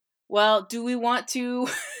Well, do we want to...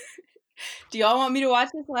 Do y'all want me to watch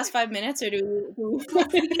this the last 5 minutes, or do we...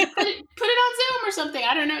 Put it on Zoom or something.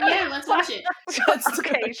 I don't know. Yeah, let's watch it.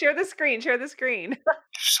 Okay, share the screen. If somehow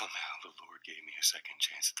the Lord gave me a second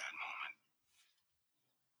chance at that moment,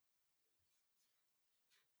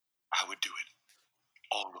 I would do it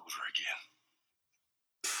all over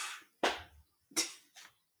again.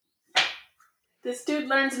 This dude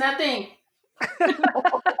learns nothing.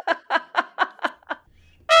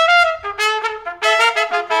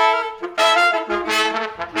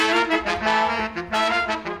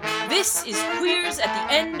 This is Queers at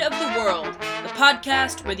the End of the World, the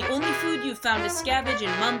podcast where the only food you've found to scavenge in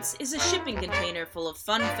months is a shipping container full of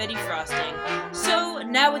funfetti frosting. So,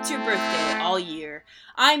 now it's your birthday all year.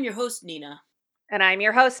 I'm your host, Nina. And I'm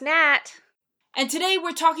your host, Nat. And today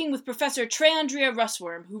we're talking with Professor Trey-Andrea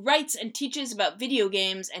Russworm, who writes and teaches about video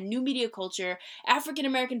games and new media culture,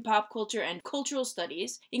 African-American pop culture, and cultural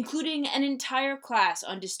studies, including an entire class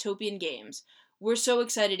on dystopian games. We're so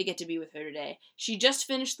excited to get to be with her today. She just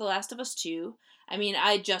finished The Last of Us 2. I mean,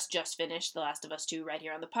 I just finished The Last of Us 2 right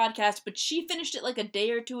here on the podcast, but she finished it like a day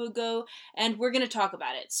or two ago, and we're going to talk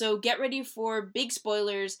about it. So get ready for big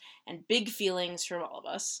spoilers and big feelings from all of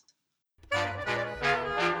us.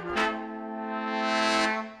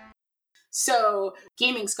 So,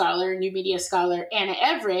 gaming scholar, new media scholar, Anna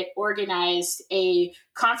Everett organized a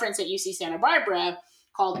conference at UC Santa Barbara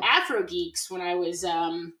called Afro Geeks when I was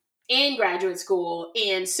in graduate school.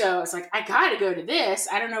 And so I was like, I gotta go to this.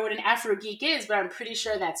 I don't know what an Afro Geek is, but I'm pretty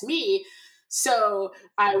sure that's me. So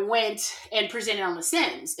I went and presented on The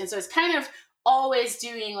Sims. And so it's kind of always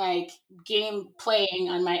doing like game playing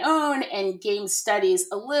on my own and game studies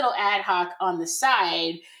a little ad hoc on the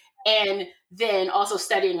side. And then also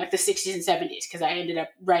studying like the 60s and 70s, because I ended up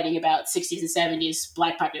writing about 60s and 70s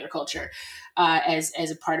Black popular culture as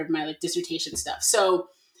a part of my like dissertation stuff. So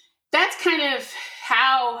that's kind of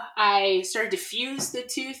how I started to fuse the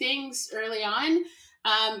two things early on.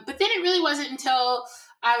 But then it really wasn't until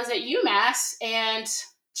I was at UMass and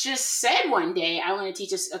just said one day, I want to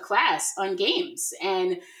teach a class on games.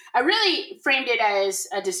 And I really framed it as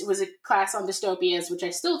it was a class on dystopias, which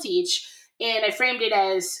I still teach. And I framed it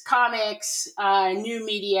as comics, new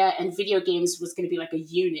media, and video games was going to be like a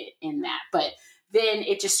unit in that. But then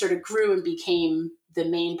it just sort of grew and became the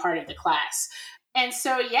main part of the class. And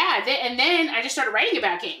so, yeah, and then I just started writing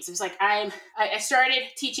about games. It was like I started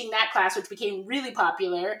teaching that class, which became really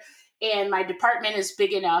popular. And my department is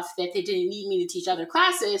big enough that they didn't need me to teach other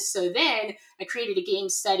classes. So then I created a game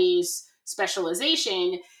studies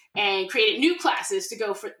specialization and created new classes to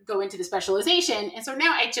go into the specialization. And so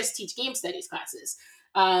now I just teach game studies classes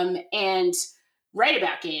and write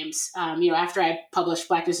about games. After I published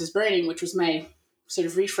Blackness is Burning, which was my sort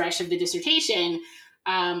of refresh of the dissertation,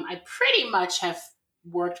 I pretty much have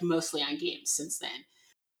worked mostly on games since then.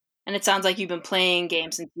 And it sounds like you've been playing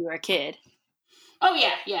games since you were a kid. Oh,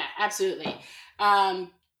 yeah, absolutely. I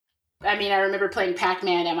remember playing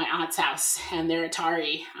Pac-Man at my aunt's house and their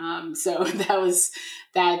Atari. So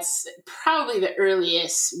that's probably the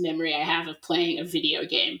earliest memory I have of playing a video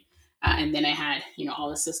game. And then I had, all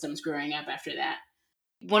the systems growing up after that.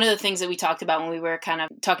 One of the things that we talked about when we were kind of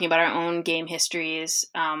talking about our own game histories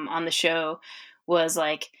on the show was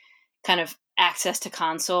like kind of access to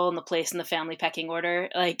console and the place in the family pecking order,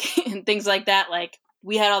 like and things like that. Like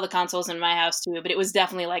we had all the consoles in my house too, but it was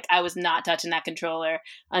definitely like I was not touching that controller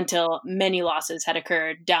until many losses had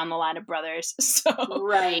occurred down the line of brothers. So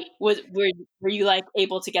right. Were you like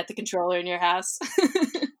able to get the controller in your house?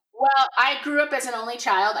 Well, I grew up as an only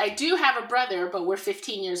child. I do have a brother, but we're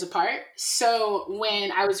 15 years apart. So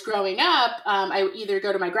when I was growing up, I would either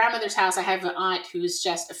go to my grandmother's house. I have an aunt who's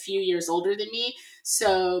just a few years older than me.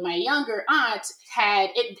 So my younger aunt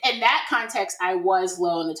had, in that context, I was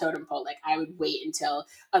low on the totem pole. Like I would wait until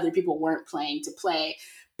other people weren't playing to play.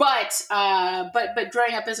 But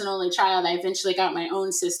growing up as an only child, I eventually got my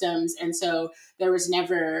own systems. And so there was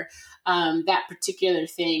never that particular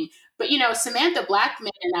thing. But, Samantha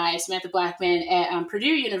Blackman at Purdue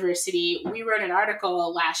University, we wrote an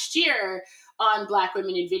article last year on Black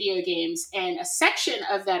women in video games. And a section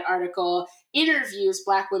of that article interviews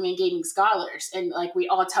Black women gaming scholars. And like we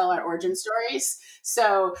all tell our origin stories.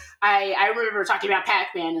 So I remember talking about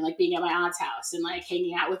Pac-Man and like being at my aunt's house and like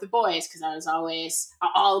hanging out with the boys because I was always,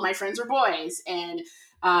 all of my friends were boys. And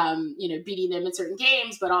beating them in certain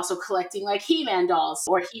games, but also collecting like He-Man dolls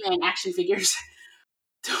or He-Man action figures.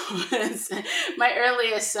 My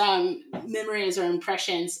earliest memories or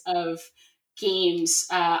impressions of games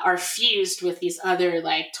are fused with these other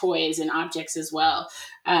like toys and objects as well.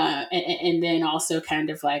 And then also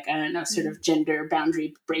kind of like, I don't know, sort of gender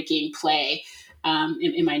boundary breaking play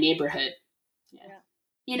in my neighborhood. Yeah.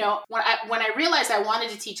 You know, when I realized I wanted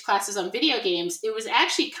to teach classes on video games, it was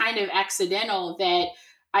actually kind of accidental that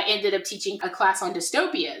I ended up teaching a class on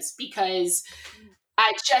dystopias, because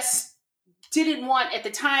I just didn't want at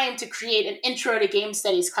the time to create an intro to game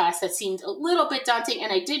studies class that seemed a little bit daunting,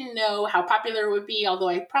 and I didn't know how popular it would be, although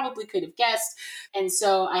I probably could have guessed. And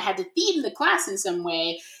so I had to theme the class in some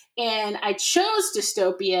way. And I chose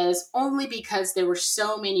dystopias only because there were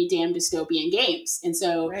so many damn dystopian games. And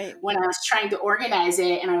so when I was trying to organize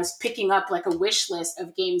it and I was picking up like a wish list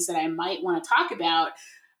of games that I might want to talk about,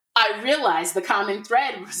 I realized the common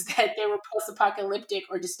thread was that they were post-apocalyptic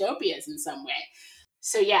or dystopias in some way.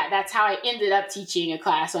 So yeah, that's how I ended up teaching a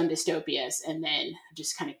class on dystopias, and then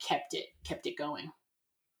just kind of kept it going.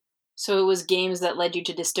 So it was games that led you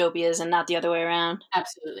to dystopias and not the other way around?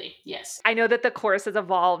 Absolutely, yes. I know that the course has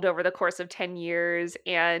evolved over the course of 10 years,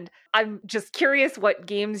 and I'm just curious what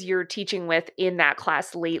games you're teaching with in that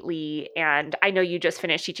class lately. And I know you just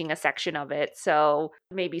finished teaching a section of it, so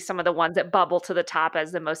maybe some of the ones that bubble to the top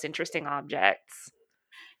as the most interesting objects.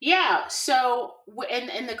 Yeah, so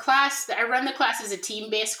in the class, I run the class as a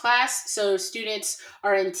team-based class, so students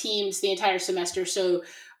are in teams the entire semester. So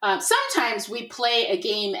sometimes we play a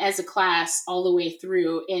game as a class all the way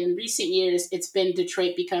through. In recent years, it's been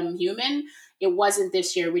Detroit Become Human. It wasn't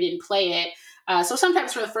this year. We didn't play it. So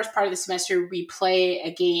sometimes for the first part of the semester, we play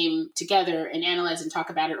a game together and analyze and talk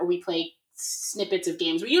about it, or we play snippets of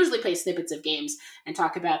games. We usually play snippets of games and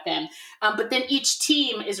talk about them. But then each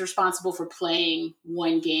team is responsible for playing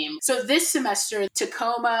one game. So this semester,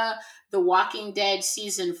 Tacoma, The Walking Dead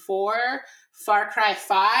Season 4, Far Cry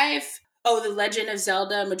 5, The Legend of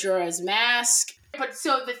Zelda Majora's Mask. But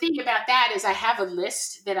so the thing about that is I have a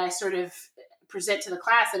list that I sort of present to the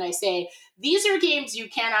class, and I say, these are games you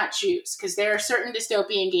cannot choose, because there are certain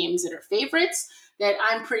dystopian games that are favorites that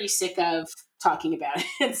I'm pretty sick of talking about.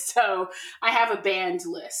 And so I have a banned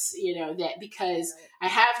list, that because I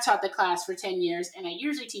have taught the class for 10 years and I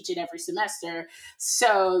usually teach it every semester.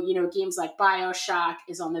 So, games like BioShock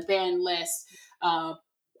is on the banned list.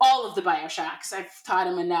 All of the BioShocks, I've taught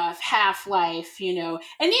them enough. Half-Life, and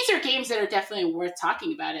these are games that are definitely worth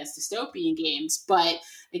talking about as dystopian games. But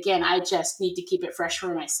again, I just need to keep it fresh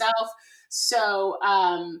for myself. So,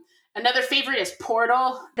 another favorite is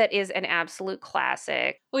Portal. That is an absolute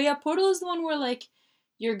classic. Oh yeah, Portal is the one where like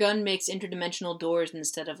your gun makes interdimensional doors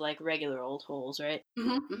instead of like regular old holes, right?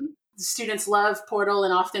 Mm-hmm, mm-hmm. The students love Portal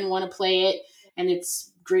and often want to play it, and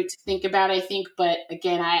it's great to think about, I think. But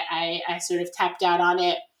again, I sort of tapped out on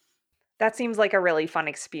it. That seems like a really fun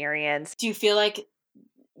experience. Do you feel like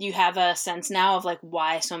you have a sense now of like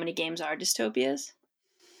why so many games are dystopias?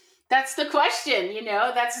 That's the question,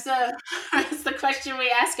 that's the question we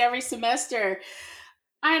ask every semester.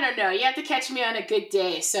 I don't know. You have to catch me on a good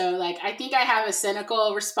day. So like, I think I have a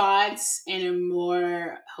cynical response and a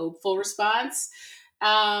more hopeful response.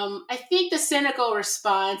 I think the cynical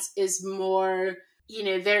response is more,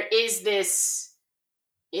 there is this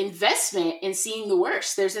investment in seeing the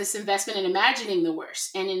worst. There's this investment in imagining the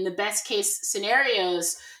worst. And in the best case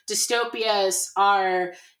scenarios, dystopias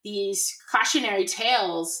are these cautionary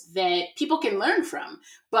tales that people can learn from.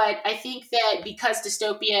 But I think that because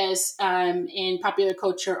dystopias in popular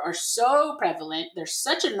culture are so prevalent, they're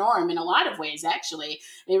such a norm in a lot of ways, actually.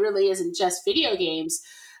 It really isn't just video games.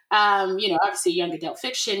 Obviously young adult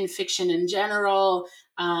fiction in general,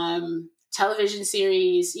 television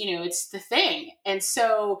series, it's the thing. And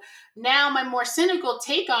so now my more cynical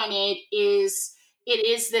take on it is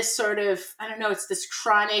this sort of, I don't know, it's this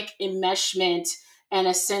chronic enmeshment and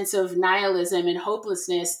a sense of nihilism and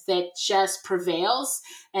hopelessness that just prevails.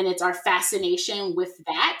 And it's our fascination with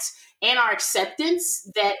that and our acceptance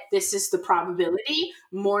that this is the probability,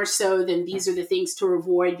 more so than these are the things to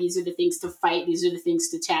avoid, these are the things to fight, these are the things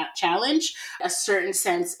to challenge. A certain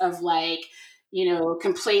sense of like,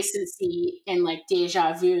 complacency and like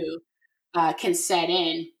deja vu can set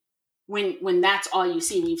in when that's all you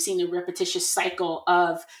see. We've seen the repetitious cycle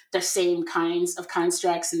of the same kinds of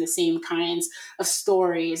constructs and the same kinds of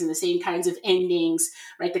stories and the same kinds of endings,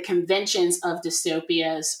 right? The conventions of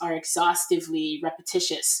dystopias are exhaustively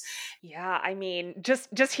repetitious. Yeah, I mean,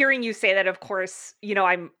 just hearing you say that, of course,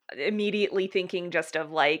 I'm immediately thinking just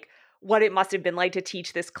of like what it must have been like to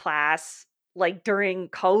teach this class like during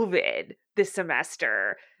COVID this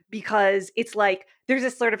semester, because it's like there's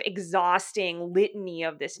this sort of exhausting litany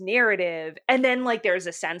of this narrative. And then like there's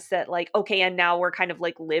a sense that like, okay, and now we're kind of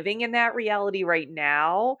like living in that reality right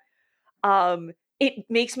now. It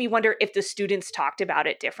makes me wonder if the students talked about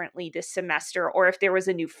it differently this semester, or if there was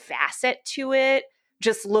a new facet to it,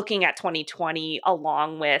 just looking at 2020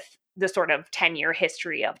 along with the sort of 10-year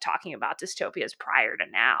history of talking about dystopias prior to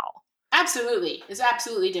now. Absolutely. It's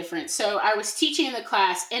absolutely different. So I was teaching the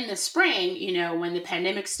class in the spring, when the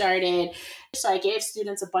pandemic started. So I gave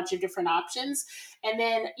students a bunch of different options. And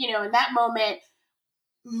then, in that moment,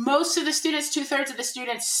 most of the students, 2/3 of the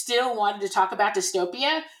students still wanted to talk about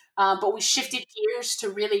dystopia. But we shifted gears to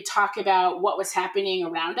really talk about what was happening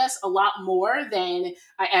around us a lot more than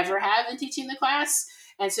I ever have in teaching the class.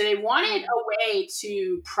 And so they wanted a way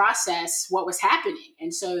to process what was happening.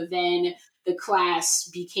 And so then the class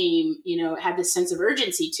became, had this sense of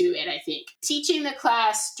urgency to it, I think. Teaching the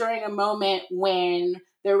class during a moment when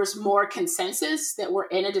there was more consensus that we're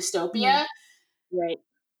in a dystopia. Right.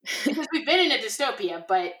 Because we've been in a dystopia,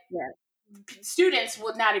 but students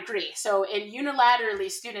would not agree. So unilaterally,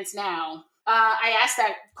 students now, I asked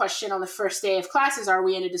that question on the first day of classes, are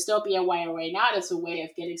we in a dystopia? Why are we not? As a way of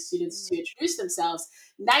getting students to introduce themselves.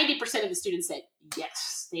 90% of the students said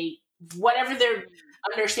yes. Whatever their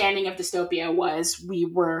understanding of dystopia was, we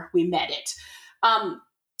met it.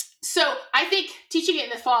 So I think teaching it in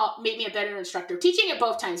the fall made me a better instructor. Teaching it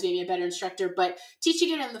both times made me a better instructor, but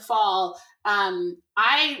teaching it in the fall,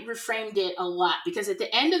 I reframed it a lot because at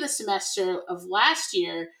the end of the semester of last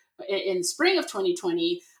year, in the spring of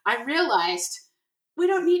 2020, I realized we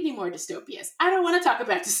don't need any more dystopias. I don't want to talk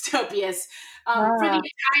about dystopias for the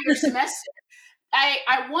entire semester.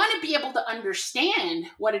 I want to be able to understand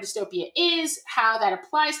what a dystopia is, how that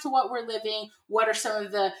applies to what we're living, what are some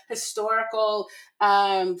of the historical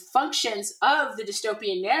functions of the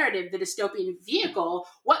dystopian narrative, the dystopian vehicle,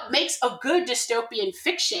 what makes a good dystopian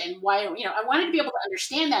fiction. Why, I wanted to be able to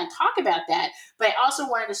understand that and talk about that, but I also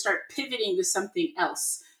wanted to start pivoting to something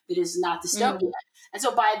else that is not dystopia. And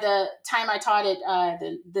so by the time I taught it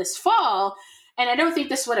this fall, and I don't think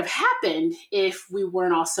this would have happened if we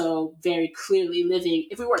weren't also very clearly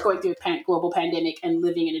if we weren't going through a global pandemic and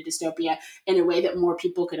living in a dystopia in a way that more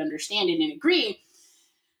people could understand it and agree.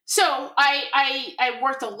 So I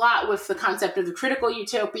worked a lot with the concept of the critical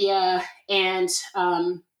utopia and,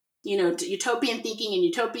 utopian thinking and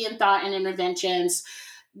utopian thought and interventions.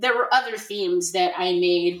 There were other themes that I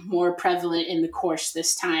made more prevalent in the course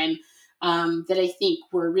this time. That I think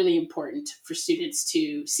were really important for students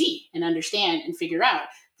to see and understand and figure out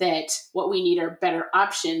that what we need are better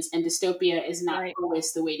options, and dystopia is not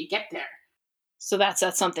always the way to get there. So that's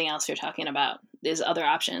something else you're talking about, is other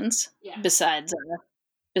options besides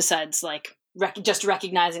like just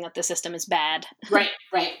recognizing that the system is bad. Right.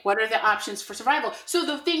 What are the options for survival? So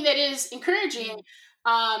the thing that is encouraging,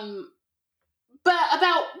 but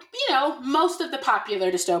about, most of the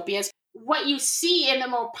popular dystopias, what you see in the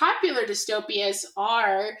more popular dystopias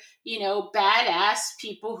are, badass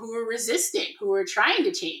people who are resisting, who are trying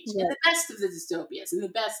to change. In the best of the dystopias, in the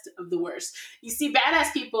best of the worst, you see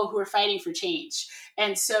badass people who are fighting for change.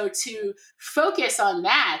 And so to focus on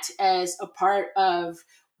that as a part of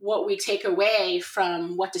what we take away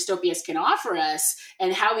from what dystopias can offer us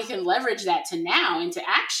and how we can leverage that to now into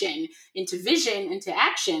action, into vision, into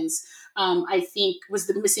actions, I think was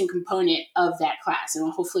the missing component of that class.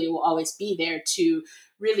 And hopefully it will always be there to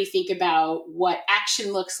really think about what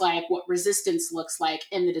action looks like, what resistance looks like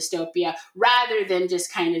in the dystopia, rather than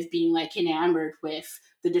just kind of being like enamored with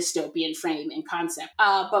the dystopian frame and concept.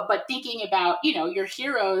 But thinking about, your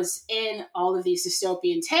heroes in all of these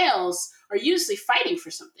dystopian tales are usually fighting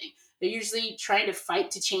for something. They're usually trying to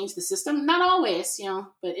fight to change the system. Not always,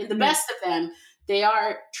 but in the best of them, they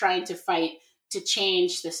are trying to fight to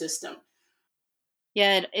change the system.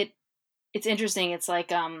 Yeah, it's interesting. It's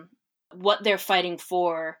like what they're fighting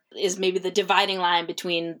for is maybe the dividing line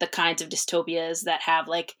between the kinds of dystopias that have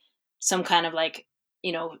like some kind of like,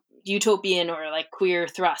 utopian or like queer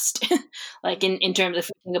thrust, like in terms of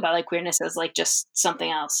thinking about like queerness as like just something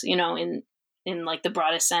else, in like the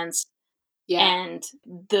broadest sense. Yeah. And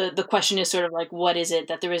the question is sort of like, what is it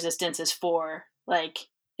that the resistance is for? Like,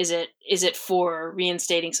 is it for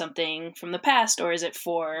reinstating something from the past, or is it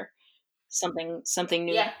for something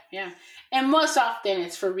new? Yeah. And most often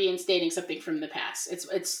it's for reinstating something from the past.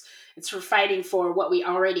 It's for fighting for what we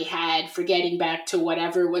already had, for getting back to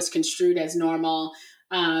whatever was construed as normal.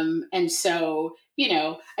 And so,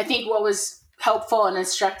 I think what was helpful and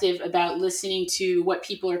instructive about listening to what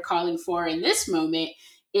people are calling for in this moment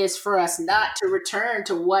is for us not to return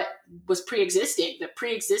to what was pre-existing. That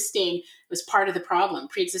pre-existing was part of the problem.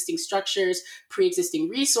 Pre-existing structures, pre-existing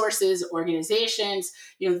resources, organizations,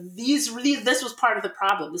 this was part of the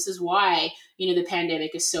problem. This is why, the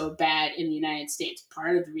pandemic is so bad in the United States.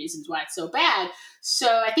 Part of the reasons why it's so bad.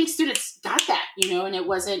 So I think students got that, and it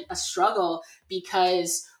wasn't a struggle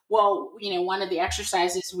because Well, one of the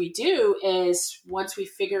exercises we do is once we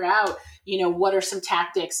figure out, what are some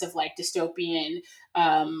tactics of like dystopian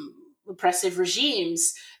oppressive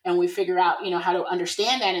regimes, and we figure out, how to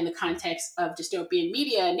understand that in the context of dystopian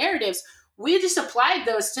media narratives, we just applied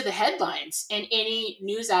those to the headlines in any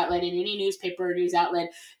news outlet, in any newspaper or news outlet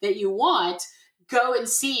that you want. Go and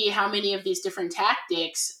see how many of these different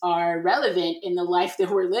tactics are relevant in the life that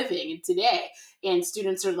we're living today. And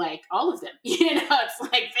students are like, all of them. It's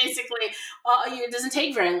like basically, it doesn't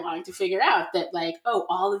take very long to figure out that, like, oh,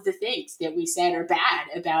 all of the things that we said are bad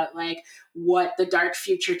about like what the dark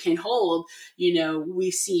future can hold.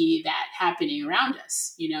 We see that happening around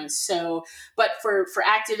us. So, but for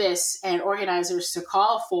activists and organizers to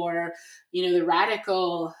call for, the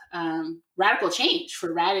radical change,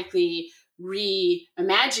 for radically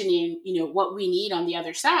reimagining, what we need on the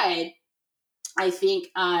other side, I think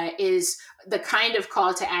is the kind of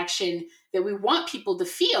call to action that we want people to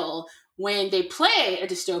feel when they play a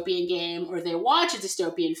dystopian game or they watch a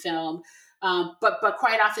dystopian film. But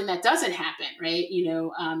quite often that doesn't happen, right?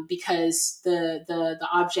 Because the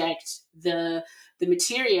object, the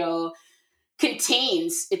material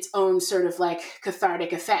contains its own sort of like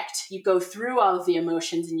cathartic effect. You go through all of the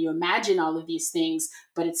emotions and you imagine all of these things,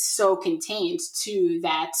 but it's so contained to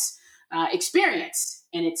that experience,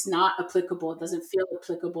 and it's not applicable. It doesn't feel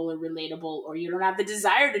applicable or relatable, or you don't have the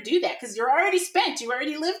desire to do that because you're already spent. You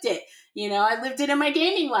already lived it. I lived it in my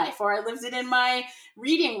gaming life, or I lived it in my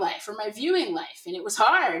reading life or my viewing life, and it was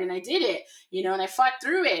hard, and I did it, and I fought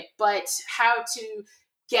through it. But how to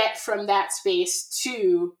get from that space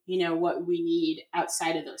to, what we need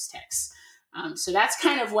outside of those texts. So that's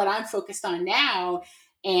kind of what I'm focused on now.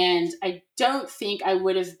 And I don't think I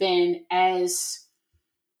would have been as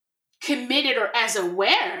committed or as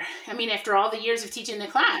aware. I mean, after all the years of teaching the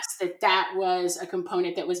class, that was a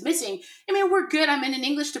component that was missing. I mean, we're good. I'm in an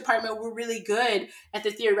English department. We're really good at the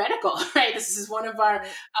theoretical, right? This is one of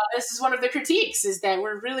the critiques, is that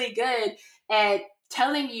we're really good at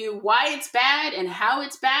telling you why it's bad and how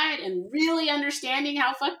it's bad and really understanding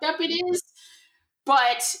how fucked up it is.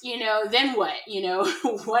 But, then what?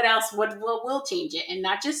 What else? What will change it? And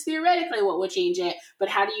not just theoretically what will change it, but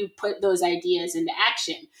how do you put those ideas into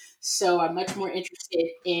action? So I'm much more interested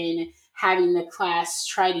in having the class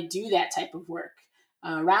try to do that type of work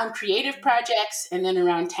around creative projects, and then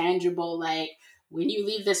around tangible, like when you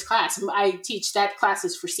leave this class. I teach that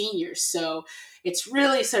classes for seniors. So it's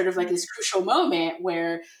really sort of like this crucial moment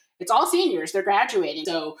where it's all seniors, they're graduating.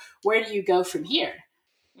 So where do you go from here?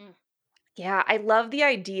 Yeah, I love the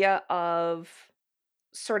idea of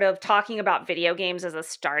sort of talking about video games as a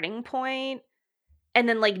starting point, and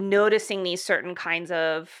then like noticing these certain kinds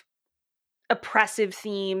of oppressive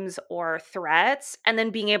themes or threats, and then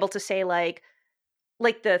being able to say like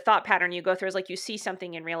the thought pattern you go through is like you see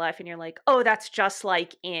something in real life and you're like, oh, that's just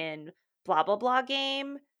like in blah blah blah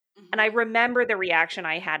game. Mm-hmm. And I remember the reaction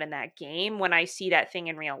I had in that game when I see that thing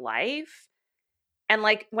in real life. And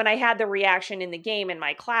like when I had the reaction in the game in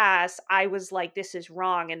my class, I was like, this is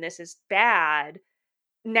wrong and this is bad.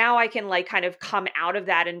 Now I can like kind of come out of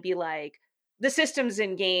that and be like, the systems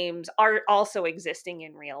in games are also existing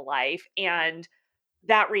in real life. And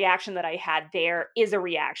that reaction that I had there is a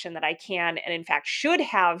reaction that I can and in fact should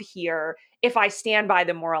have here if I stand by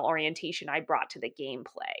the moral orientation I brought to the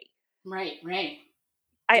gameplay. Right.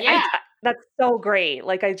 I that's so great.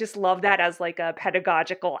 Like, I just love that as like a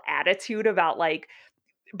pedagogical attitude about like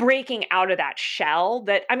breaking out of that shell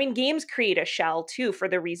that, I mean, games create a shell too, for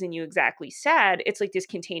the reason you exactly said. It's like this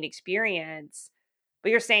contained experience,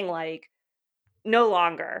 but you're saying like, no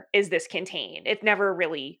longer is this contained. It never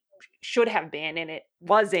really should have been, and it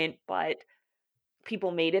wasn't, but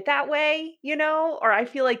people made it that way, Or I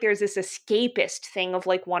feel like there's this escapist thing of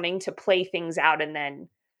like wanting to play things out and then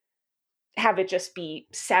have it just be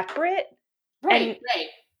separate. Right.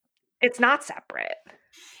 It's not separate.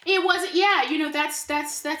 It wasn't. Yeah,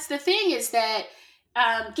 that's the thing, is that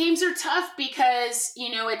games are tough because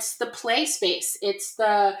it's the play space, it's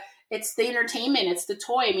the entertainment, it's the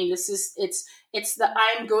toy. I mean, it's the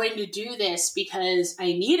I'm going to do this because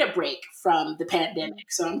I need a break from the pandemic,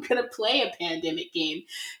 so I'm going to play a pandemic game,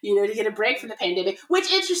 to get a break from the pandemic. Which,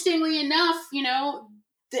 interestingly enough,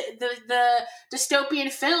 the dystopian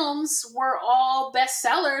films were all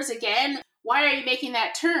bestsellers again why are you making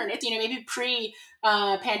that turn? It's, maybe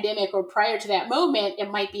pre-pandemic or prior to that moment, it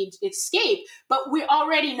might be escape, but we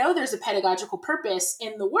already know there's a pedagogical purpose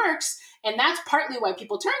in the works. And that's partly why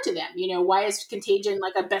people turn to them. Why is Contagion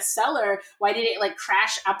like a bestseller? Why did it like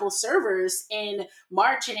crash Apple servers in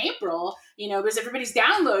March and April? Because everybody's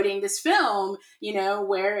downloading this film,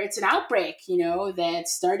 where it's an outbreak, that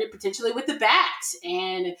started potentially with the bat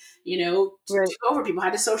and, Right. took over. People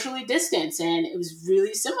had to socially distance, and it was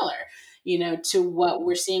really similar, to what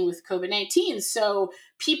we're seeing with COVID-19. So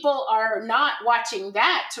people are not watching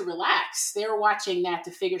that to relax. They're watching that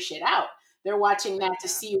to figure shit out. They're watching that to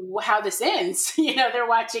see how this ends. They're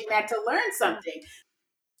watching that to learn something.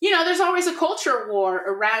 There's always a culture war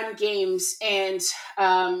around games and,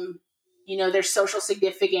 their social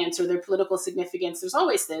significance or their political significance. There's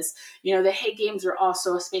always this, that, hey, games are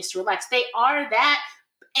also a space to relax. They are that,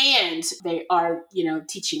 and they are,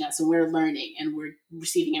 teaching us, and we're learning and we're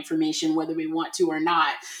receiving information whether we want to or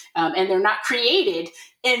not. And they're not created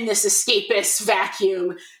in this escapist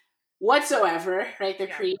vacuum whatsoever, right? They're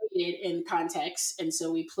created in context, and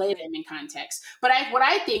so we play them in context. But what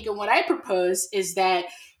I think and what I propose is that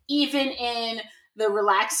even in the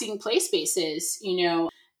relaxing play spaces,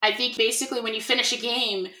 I think basically when you finish a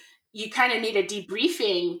game, you kind of need a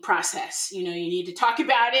debriefing process. You need to talk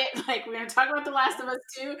about it. Like we're going to talk about The Last of Us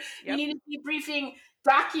 2. Yep. You need a debriefing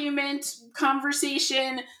document,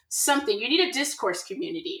 conversation, something. You need a discourse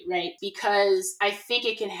community, right? Because I think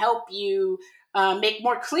it can help you make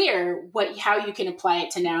more clear how you can apply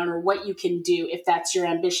it to now, or what you can do if that's your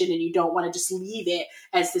ambition and you don't want to just leave it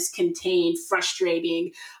as this contained,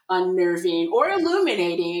 frustrating, unnerving, or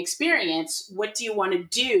illuminating experience. What do you want to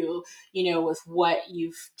do, with what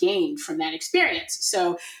you've gained from that experience?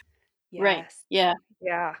 So, yes. Right. Yeah.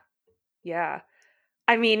 Yeah. Yeah.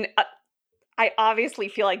 I mean, I obviously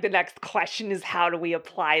feel like the next question is how do we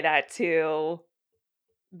apply that to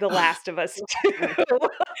The Last of Us 2?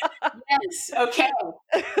 Yes. Okay.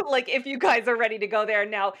 Like if you guys are ready to go there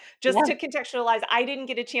now, just to contextualize, I didn't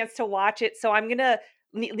get a chance to watch it. So Lena,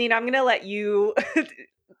 I'm going to let you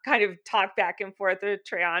kind of talk back and forth with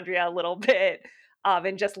Treandria a little bit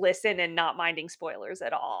and just listen and not minding spoilers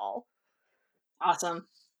at all. Awesome.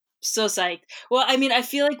 So psyched. Well, I mean, I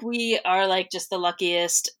feel like we are like just the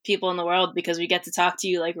luckiest people in the world because we get to talk to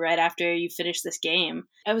you like right after you finish this game.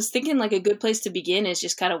 I was thinking like a good place to begin is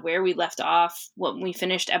just kind of where we left off when we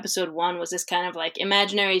finished episode 1 was this kind of like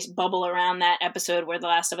imaginary bubble around that episode where The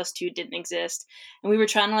Last of Us 2 didn't exist. And we were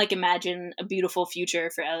trying to like imagine a beautiful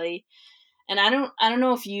future for Ellie. And I don't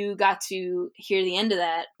know if you got to hear the end of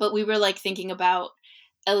that, but we were like thinking about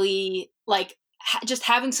Ellie like just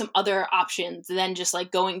having some other options than just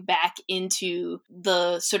like going back into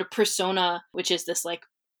the sort of persona, which is this like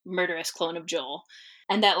murderous clone of Joel.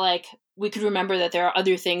 And that like we could remember that there are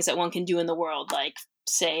other things that one can do in the world, like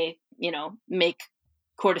say, make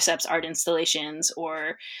cordyceps art installations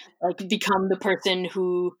or like become the person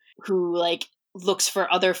who like looks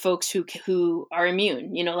for other folks who are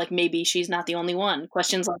immune, like maybe she's not the only one,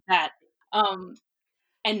 questions like that.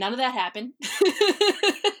 And none of that happened.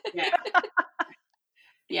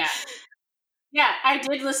 Yeah. Yeah, I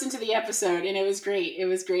did listen to the episode and it was great. It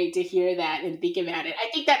was great to hear that and think about it. I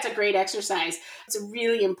think that's a great exercise. It's a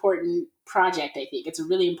really important project, I think. It's a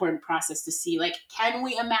really important process to see, like, can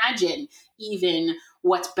we imagine even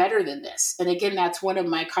what's better than this? And again, that's one of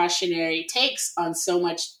my cautionary takes on so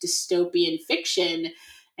much dystopian fiction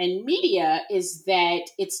and media is that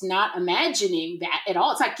it's not imagining that at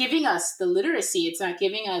all. It's not giving us the literacy. It's not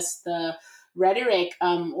giving us the rhetoric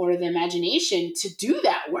or the imagination to do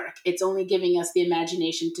that work. It's only giving us the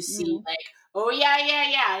imagination to see like, oh yeah,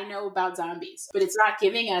 I know about zombies, but it's not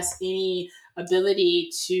giving us any ability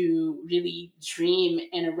to really dream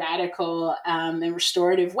in a radical and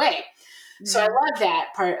restorative way. So I love that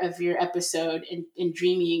part of your episode in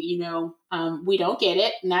dreaming, we don't get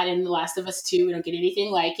it, not in The Last of Us 2. We don't get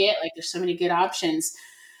anything like it. Like there's so many good options.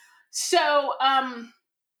 So, I'm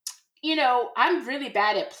really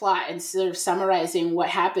bad at plot and sort of summarizing what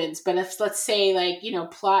happens. But if let's say like,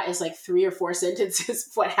 plot is like 3 or 4 sentences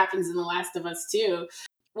of what happens in The Last of Us 2.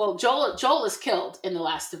 Well, Joel is killed in The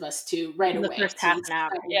Last of Us 2 right away. The first half an hour.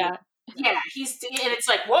 Yeah. Yeah, and it's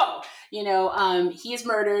like, whoa, he's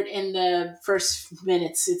murdered in the first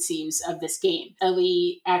minutes, it seems, of this game.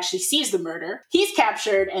 Ellie actually sees the murder. He's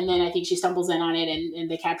captured, and then I think she stumbles in on it,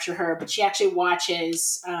 and they capture her. But she actually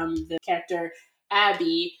watches the character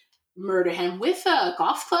Abby murder him with a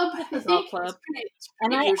golf club. I think. Golf club.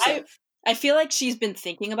 And I feel like she's been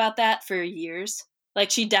thinking about that for years.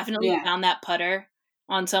 Like she definitely found that putter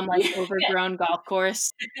on some like overgrown golf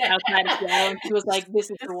course outside of Seattle. And she was like,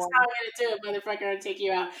 "This is This the is one." how I'm gonna do it, motherfucker. I'll take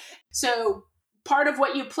you out. So part of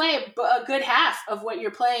what you play, a good half of what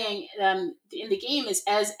you're playing in the game is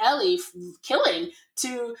as Ellie killing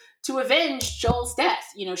to avenge Joel's death.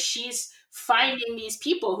 You know, she's finding these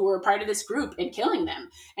people who are part of this group and killing them.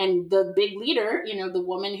 And the big leader, you know, the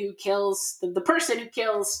woman who kills the person who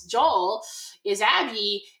kills Joel is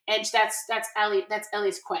Abby, and that's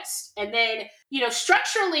Ellie's quest. And then, you know,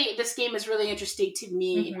 structurally, this game is really interesting to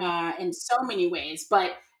me in so many ways,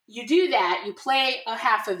 but you do that, you play a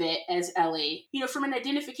half of it as Ellie. You know, from an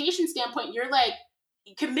identification standpoint, you're like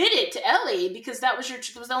committed to Ellie because that was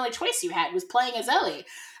the only choice you had, was playing as Ellie,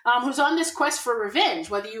 who's on this quest for revenge,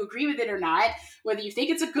 whether you agree with it or not, whether you think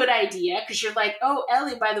it's a good idea, because you're like, oh,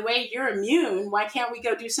 Ellie, by the way, you're immune. Why can't we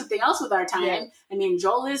go do something else with our time? Yeah. I mean,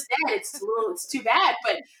 Joel is dead. It's too bad,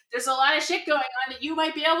 but there's a lot of shit going on that you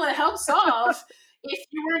might be able to help solve if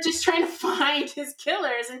you were just trying to find his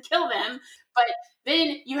killers and kill them. But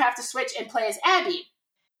then you have to switch and play as Abby.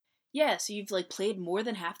 Yeah, so you've like played more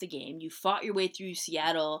than half the game. You fought your way through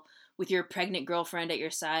Seattle with your pregnant girlfriend at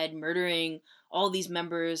your side, murdering all these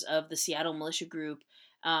members of the Seattle militia group,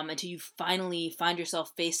 until you finally find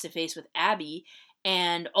yourself face to face with Abby,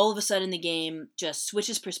 and all of a sudden the game just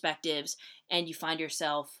switches perspectives, and you find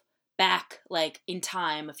yourself back like in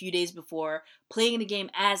time a few days before, playing the game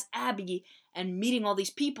as Abby and meeting all these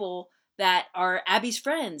people that are Abby's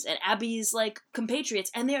friends and Abby's like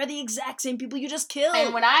compatriots, and they are the exact same people you just killed.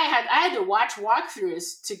 And when I had to watch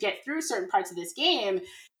walkthroughs to get through certain parts of this game,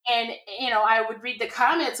 and you know, I would read the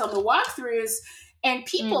comments on the walkthroughs, and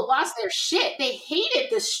people lost their shit. They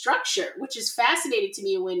hated the structure, which is fascinating to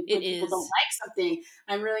me when people don't like something.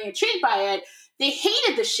 I'm really intrigued by it. They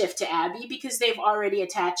hated the shift to Abby because they've already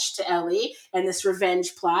attached to Ellie and this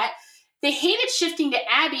revenge plot. They hated shifting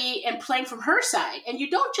to Abby and playing from her side. And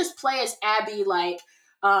you don't just play as Abby, like,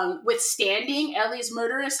 withstanding Ellie's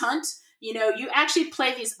murderous hunt. You know, you actually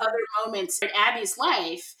play these other moments in Abby's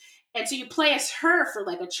life. And so you play as her for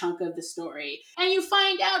like a chunk of the story. And you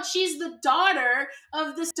find out she's the daughter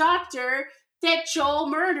of this doctor that Joel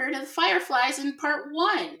murdered in the Fireflies in part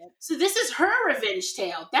 1. So this is her revenge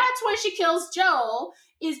tale. That's why she kills Joel,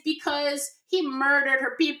 is because he murdered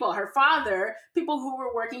her people, her father, people who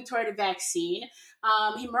were working toward a vaccine.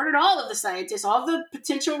 He murdered all of the scientists, all the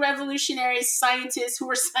potential revolutionary scientists who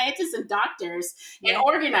were scientists and doctors and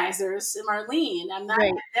organizers. Marlene,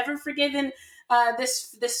 I've never forgiven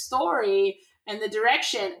this story and the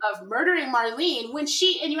direction of murdering Marlene when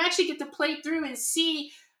and you actually get to play through and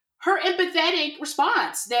see her empathetic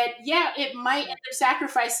response that, yeah, it might end up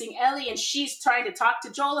sacrificing Ellie, and she's trying to talk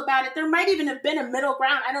to Joel about it. There might even have been a middle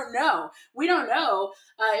ground. I don't know. We don't know.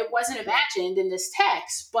 It wasn't imagined in this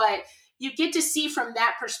text, but you get to see from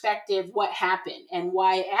that perspective what happened and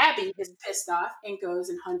why Abby is pissed off and goes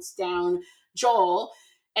and hunts down Joel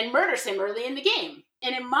and murders him early in the game.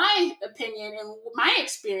 And in my opinion, in my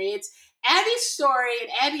experience, Abby's story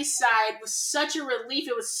and Abby's side was such a relief.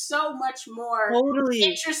 It was so much more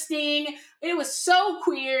interesting. It was so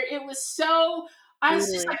queer. It was so... I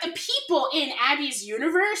was just like, the people in Abby's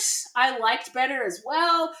universe I liked better as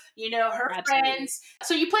well. You know, her friends.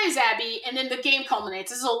 So you play as Abby, and then the game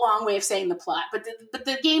culminates. This is a long way of saying the plot, but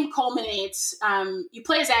the game culminates. You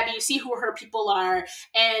play as Abby, you see who her people are,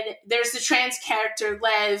 and there's the trans character.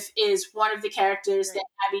 Lev is one of the characters that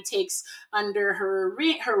Abby takes under her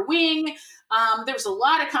wing. There was a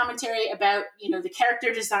lot of commentary about, you know, the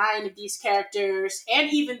character design of these characters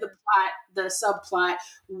and even the plot, the subplot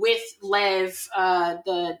with Lev,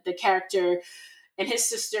 the character and his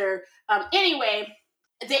sister. Anyway,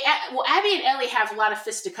 Abby and Ellie have a lot of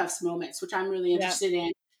fisticuffs moments, which I'm really interested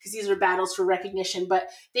in because these are battles for recognition. But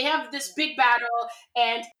they have this big battle,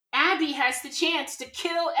 and Abby has the chance to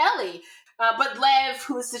kill Ellie. But Lev,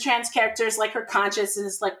 who is the trans character, is like her conscience and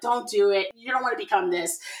is like, don't do it. You don't want to become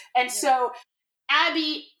this. And so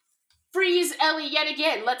Abby frees Ellie yet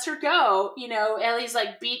again, lets her go. You know, Ellie's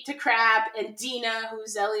like beat to crap, and Dina,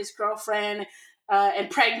 who's Ellie's girlfriend, and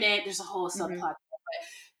pregnant. There's a whole subplot.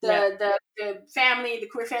 The family, the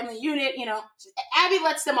queer family unit, you know, Abby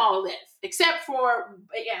lets them all live, except for,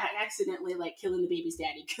 accidentally like killing the baby's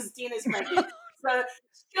daddy because Dina's pregnant. So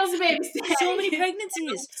she kills the baby's daddy. So many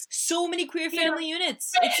pregnancies, so many queer family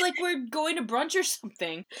units. It's like we're going to brunch or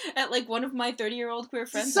something at like one of my 30-year-old queer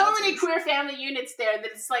friends. So many queer family units there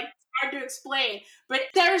that it's like hard to explain. But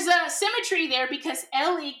there's a symmetry there because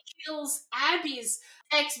Ellie kills Abby's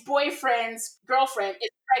ex-boyfriend's girlfriend is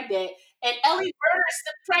pregnant, and Ellie murders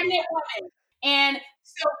the pregnant woman. And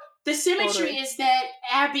so the symmetry is that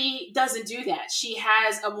Abby doesn't do that. She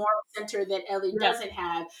has a moral center that Ellie doesn't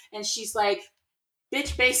have. And she's like,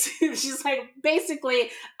 bitch, basically, she's like, basically,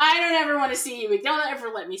 I don't ever want to see you. Don't ever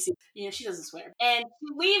let me see you. You know, she doesn't swear. And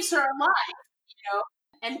she leaves her alive, you know?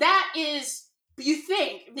 And that is, you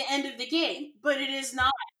think, the end of the game, but it is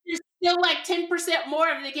not. There's still like 10% more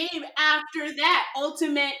of the game after that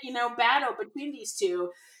ultimate, you know, battle between these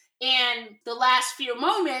two. And the last few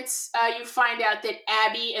moments, you find out that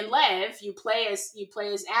Abby and Lev, you play as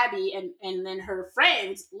Abby, and then her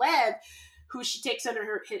friends, Lev, who she takes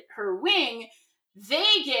under her wing, they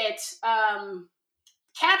get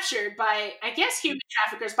captured by, I guess, human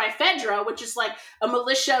traffickers, by Fedra, which is like a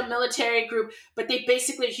militia military group, but they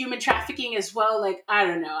basically human trafficking as well. Like, I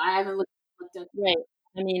don't know, I haven't looked at. Right.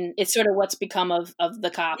 I mean, it's sort of what's become of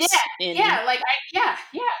the cops. Yeah,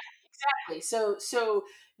 exactly. So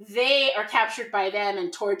they are captured by them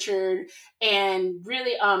and tortured and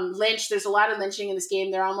really lynched. There's a lot of lynching in this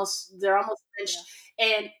game. They're almost lynched. Yeah.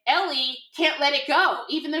 And Ellie can't let it go,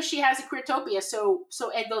 even though she has a queertopia. So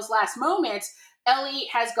at those last moments, Ellie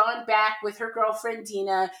has gone back with her girlfriend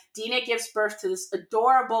Dina. Dina gives birth to this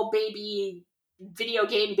adorable baby, video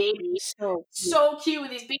game baby. So cute with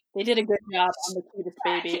these big. They did a good job on the cutest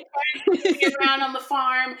baby. Get around on the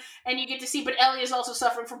farm, and you get to see. But Ellie is also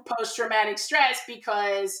suffering from post-traumatic stress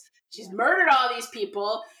because she's murdered all these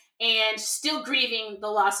people and still grieving the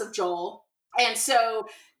loss of Joel. And so,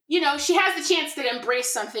 you know, she has the chance to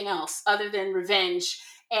embrace something else other than revenge.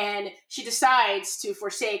 And she decides to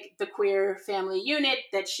forsake the queer family unit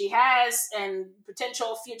that she has and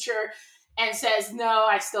potential future, and says, no,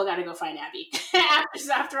 I still got to go find Abby.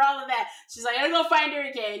 After all of that, she's like, I gotta go find her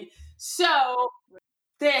again. So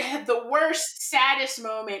the worst, saddest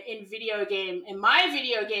moment in my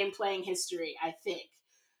video game playing history, I think,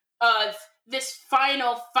 of this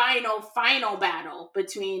final battle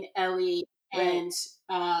between Ellie and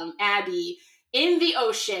Abby in the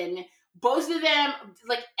ocean. Both of them,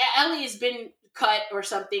 like, Ellie has been cut or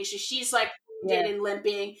something. She's like wounded and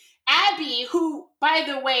limping. Abby, who, by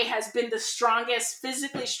the way, has been the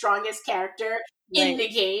physically strongest character in the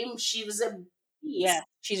game. She was a beast. Yeah,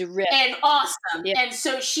 she's ripped. And awesome. Yeah. And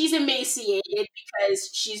so she's emaciated because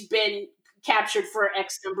she's been captured for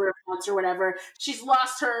X number of months or whatever. She's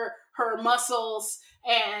lost her muscles,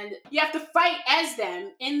 and you have to fight as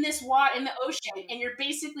them in this water, in the ocean, and you're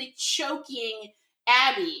basically choking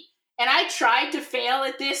Abby. And I tried to fail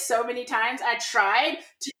at this so many times. I tried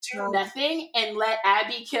to do nothing and let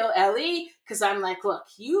Abby kill Ellie, because I'm like, look,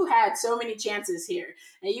 you had so many chances here,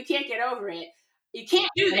 and you can't get over it. You can't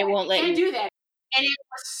do that. It won't let you do that. And it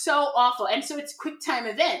was so awful. And so it's quick time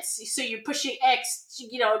events. So you're pushing X,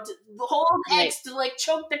 you know, hold X to like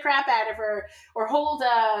choke the crap out of her, or hold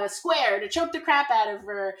square to choke the crap out of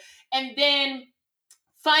her. And then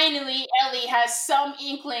finally, Ellie has some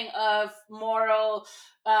inkling of moral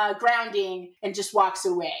grounding and just walks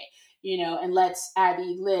away, you know, and lets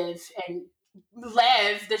Abby live. And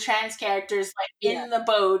Lev, the trans character, is like in the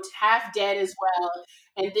boat, half dead as well.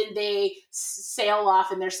 And then they sail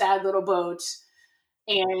off in their sad little boat.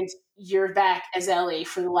 And you're back as Ellie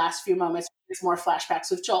for the last few moments. There's more flashbacks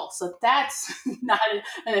with Joel. So that's not an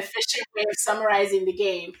efficient way of summarizing the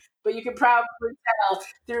game. But you can probably tell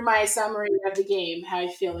through my summary of the game how I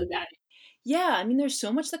feel about it. Yeah, I mean, there's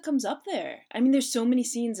so much that comes up there. I mean, there's so many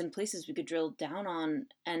scenes and places we could drill down on,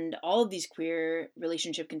 and all of these queer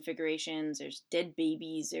relationship configurations. There's dead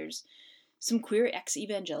babies. There's some queer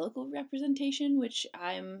ex-evangelical representation, which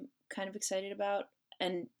I'm kind of excited about.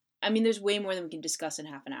 And I mean, there's way more than we can discuss in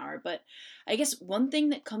half an hour, but I guess one thing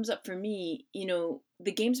that comes up for me, you know,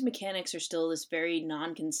 the game's mechanics are still this very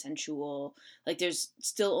non-consensual, like there's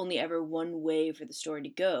still only ever one way for the story to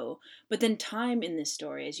go, but then time in this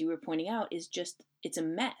story, as you were pointing out, is just, it's a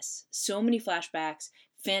mess. So many flashbacks,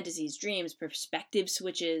 fantasies, dreams, perspective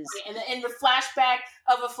switches. And the flashback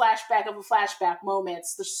of a flashback of a flashback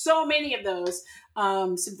moments. There's so many of those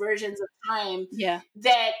subversions of time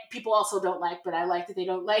that people also don't like, but I like that they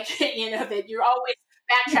don't like it, you know, that you're always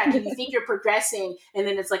backtracking. You think you're progressing, and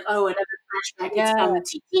then it's like, oh, another flashback.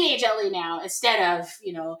 It's teenage Ellie now instead of,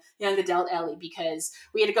 you know, young adult Ellie, because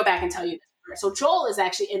we had to go back and tell you this. So Joel is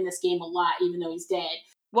actually in this game a lot, even though he's dead.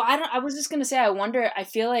 Well, I was just going to say, I wonder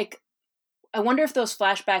if those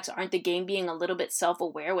flashbacks aren't the game being a little bit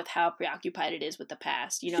self-aware with how preoccupied it is with the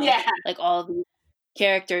past, you know? Yeah. Like all of the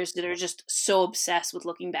characters that are just so obsessed with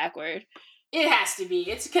looking backward. It has to be.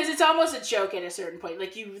 It's because it's almost a joke at a certain point.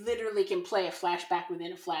 Like, you literally can play a flashback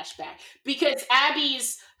within a flashback. Because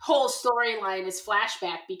Abby's whole storyline is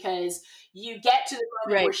flashback, because you get to the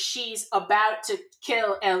moment where she's about to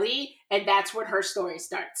kill Ellie, and that's when her story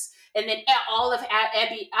starts. and then all of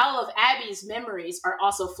Abby's memories are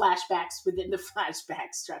also flashbacks within the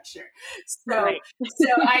flashback structure. So, Right.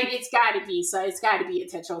 it's got to be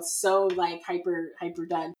intentional. It's so like hyper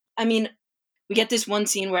done. I mean, we get this one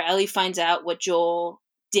scene where Ellie finds out what Joel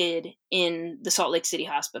did in the Salt Lake City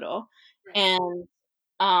hospital, Right. and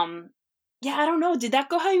yeah, I don't know. Did that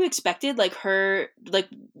go how you expected? Like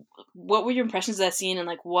what were your impressions of that scene, and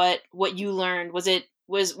like what you learned? Was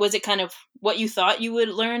it kind of what you thought you would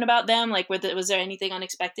learn about them? Like, was there anything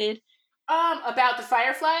unexpected? About the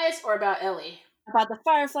Fireflies or about Ellie? About the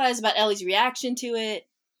Fireflies, about Ellie's reaction to it.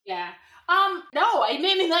 Yeah. No, it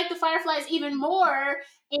made me like the Fireflies even more,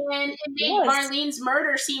 and it made Marlene's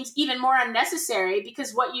murder seems even more unnecessary,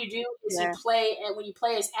 because what you do is you play, and when you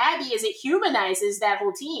play as Abby, is it humanizes that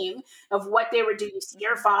whole team of what they were doing. You see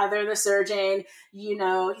your father, the surgeon,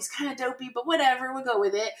 he's kind of dopey, but whatever, we'll go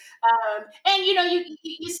with it. And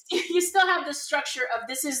you still have the structure of,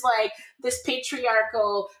 this is like this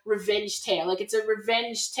patriarchal revenge tale. Like, it's a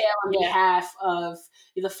revenge tale on behalf of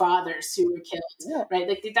the fathers who were killed, right?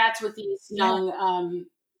 Like, that's what these young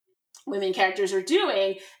women characters are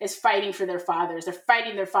doing, is fighting for their fathers. They're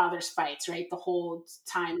fighting their fathers' fights, right? The whole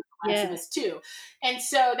time. Last of Us 2. And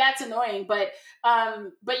so that's annoying, but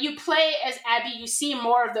you play as Abby, you see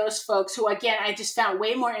more of those folks who, again, I just found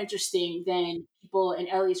way more interesting than people in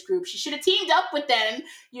Ellie's group. She should have teamed up with them,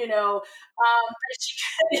 but she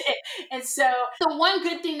couldn't. And so the one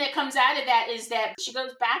good thing that comes out of that is that she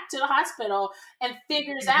goes back to the hospital and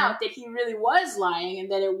figures out that he really was lying,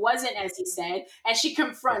 and that it wasn't as he said, and she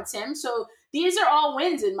confronts him. So these are all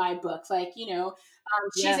wins in my book. Like,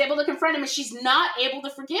 she's able to confront him, and she's not able to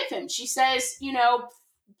forgive him. She says,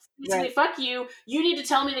 basically, fuck you. You need to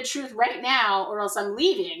tell me the truth right now, or else I'm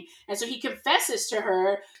leaving. And so he confesses to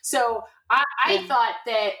her. So I thought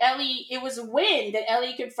that it was a win that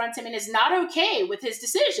Ellie confronts him and is not okay with his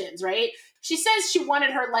decisions, right? She says she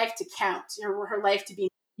wanted her life to count, or her life to be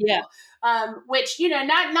which,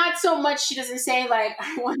 not so much. She doesn't say like,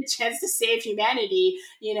 I want a chance to save humanity,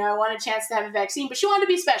 I want a chance to have a vaccine, but she wanted to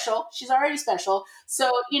be special. She's already special. So,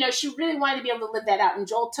 she really wanted to be able to live that out. And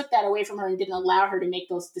Joel took that away from her and didn't allow her to make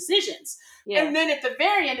those decisions. Yeah. And then at the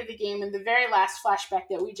very end of the game, in the very last flashback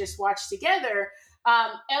that we just watched together,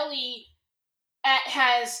 Ellie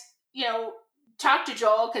has, talked to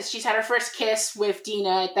Joel, because she's had her first kiss with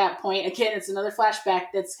Dina at that point. Again, it's another flashback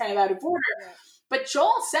that's kind of out of order. Yeah. But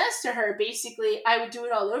Joel says to her, basically, I would do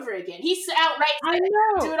it all over again. He's outright saying,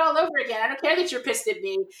 I would do it all over again. I don't care that you're pissed at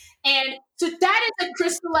me. And so that is a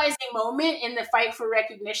crystallizing moment in the fight for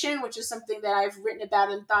recognition, which is something that I've written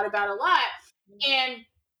about and thought about a lot. And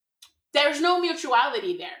there's no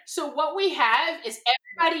mutuality there. So what we have is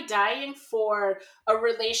everybody dying for a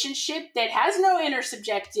relationship that has no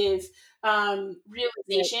intersubjective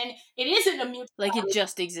realization. It isn't a mutuality. Like, it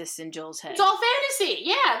just exists in Joel's head. It's all fantasy.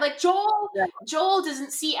 Yeah. Like Joel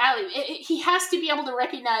doesn't see Ellie. He has to be able to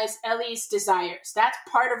recognize Ellie's desires. That's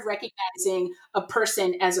part of recognizing a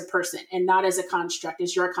person as a person, and not as a construct,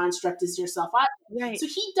 as your construct, as your self-object. Right. So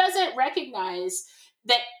he doesn't recognize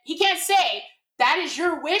that. He can't say, that is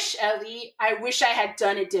your wish, Ellie. I wish I had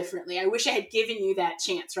done it differently. I wish I had given you that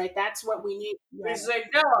chance, right? That's what we need. Right. He's like,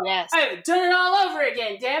 no, I've done it all over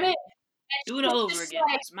again, damn it. Do it all over again.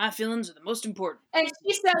 Like, my feelings are the most important. And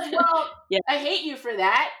she says, well, I hate you for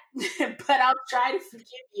that, but I'll try to forgive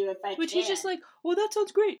you if I can. Which he's just like, well, that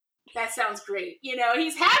sounds great. That sounds great.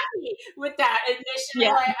 He's happy with that admission.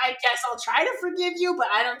 Yeah. Like, I guess I'll try to forgive you, but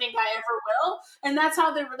I don't think I ever will. And that's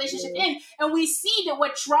how the relationship ends. And we see that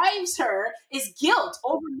what drives her is guilt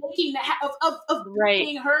over making of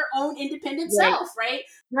being her own independent self, right?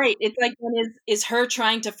 Right. It's like, is her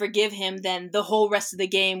trying to forgive him then the whole rest of the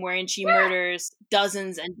game, wherein she murders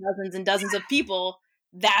dozens and dozens and dozens of people.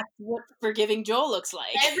 That's what forgiving Joel looks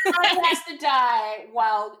like. Everybody has to die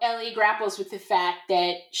while Ellie grapples with the fact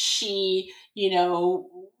that she,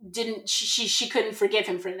 didn't, she couldn't forgive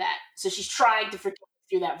him for that. So she's trying to forgive him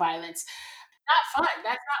through that violence. Not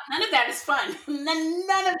fun. None of that is fun. None of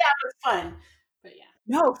that was fun. But yeah.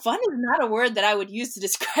 No, fun is not a word that I would use to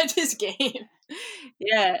describe this game.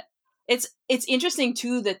 Yeah. It's interesting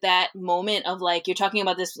too that moment of, like, you're talking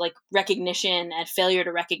about this, like, recognition and failure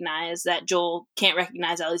to recognize that Joel can't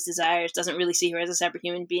recognize Ellie's desires, doesn't really see her as a separate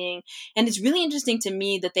human being. And it's really interesting to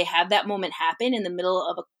me that they have that moment happen in the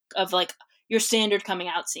middle of like your standard coming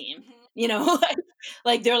out scene.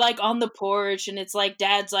 Like they're like on the porch, and it's like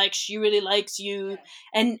Dad's like, she really likes you,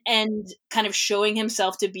 and kind of showing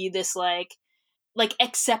himself to be this like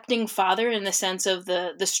accepting father, in the sense of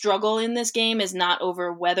the struggle in this game is not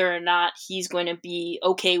over whether or not he's going to be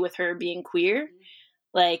okay with her being queer.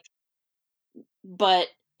 Like, but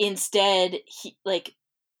instead he, like,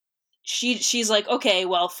 she's like, okay,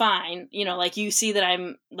 well, fine, you know, like, you see that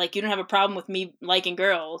I'm like, you don't have a problem with me liking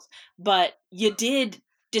girls, but you did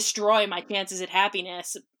destroy my chances at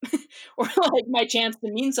happiness or like my chance to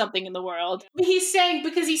mean something in the world. He's saying,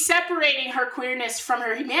 because he's separating her queerness from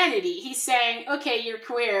her humanity. He's saying, okay, you're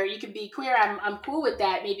queer, you can be queer, I'm cool with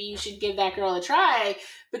that, maybe you should give that girl a try.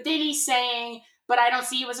 But then he's saying, but I don't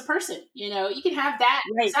see you as a person. You know, you can have that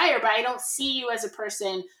desire, but I don't see you as a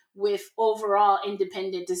person with overall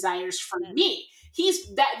independent desires for me.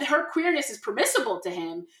 Her queerness is permissible to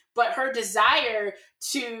him, but her desire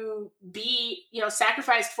to be, you know,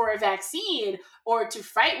 sacrificed for a vaccine or to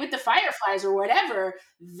fight with the fireflies or whatever,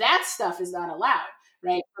 that stuff is not allowed.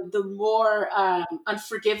 Right. The more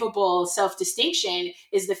unforgivable self-distinction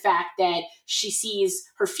is the fact that she sees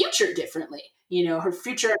her future differently, you know, her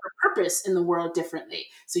future and her purpose in the world differently.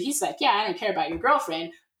 So he's like, yeah, I don't care about your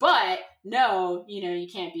girlfriend, but no, you know, you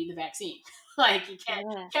can't be the vaccine. Like, you can't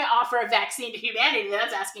offer a vaccine to humanity.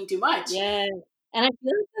 That's asking too much. Yeah. And I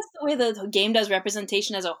feel like that's the way the game does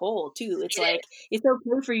representation as a whole, too. It's like, it's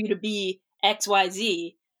okay for you to be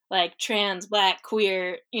XYZ, like trans, black,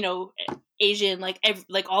 queer, you know, Asian, like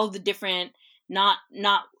all the different, not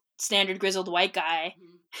standard grizzled white guy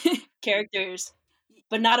characters,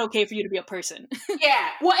 but not okay for you to be a person. Yeah.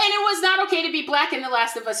 Well, and it was not okay to be black in The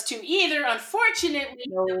Last of Us 2 either. Unfortunately,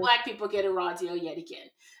 the black people get a raw deal yet again.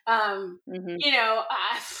 You know,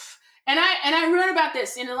 and I wrote about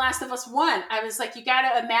this in The Last of Us 1. I was like, you got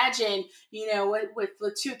to imagine, you know, with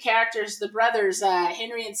the two characters, the brothers,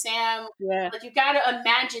 Henry and Sam, like, you got to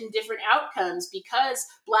imagine different outcomes because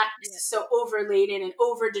blackness is so overladen and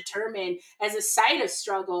overdetermined as a site of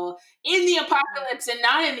struggle in the apocalypse and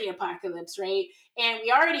not in the apocalypse, right? And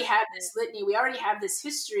we already have this litany, we already have this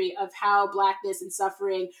history of how blackness and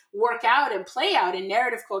suffering work out and play out in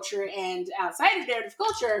narrative culture and outside of narrative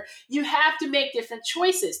culture. You have to make different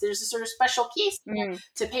choices. There's a sort of special case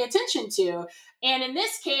to pay attention to. And in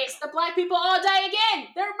this case, the black people all die again.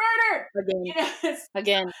 They're murdered. Again. You know?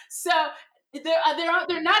 Again. So there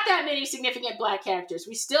are not that many significant black characters.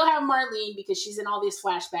 We still have Marlene because she's in all these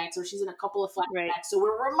flashbacks, or she's in a couple of flashbacks. Right. So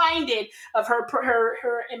we're reminded of her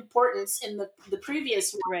importance in the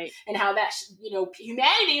previous one, and how that, you know,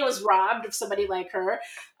 humanity was robbed of somebody like her.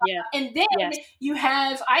 Yeah. And then you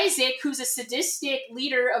have Isaac, who's a sadistic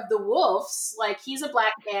leader of the wolves. Like, he's a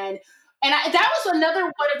black man. And that was another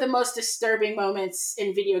one of the most disturbing moments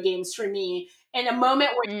in video games for me. And a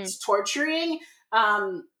moment where he's torturing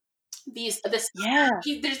there's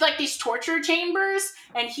like these torture chambers,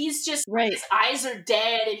 and he's just his eyes are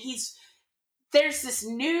dead, and there's this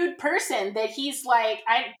nude person that he's like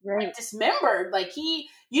dismembered. Like,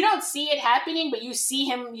 you don't see it happening, but you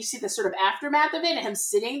see the sort of aftermath of it, and him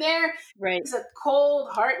sitting there. He's a cold,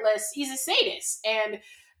 heartless, he's a sadist. And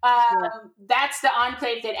that's the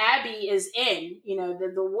enclave that Abby is in, you know,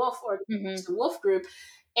 the wolf, or the wolf group.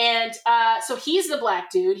 And so he's the black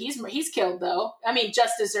dude. He's killed, though. I mean,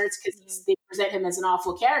 just desserts, because they present him as an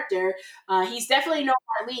awful character. He's definitely no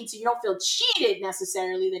Marlene, so you don't feel cheated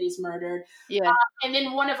necessarily that he's murdered. Yeah. And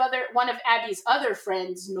then one of Abby's other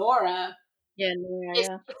friends, Nora,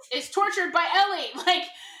 is tortured by Ellie. Like,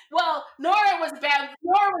 well, Nora was bad.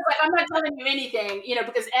 Nora was like, I'm not telling you anything, you know,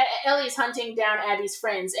 because Ellie's hunting down Abby's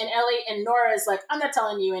friends, and Nora is like, I'm not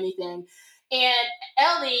telling you anything. And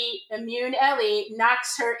immune Ellie,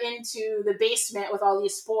 knocks her into the basement with all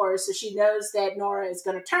these spores, so she knows that Nora is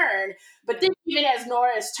going to turn. But then, even as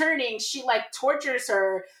Nora is turning, she like tortures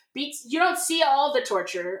her, beats. You don't see all the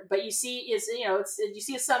torture, but you see you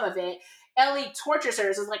see some of it. Ellie tortures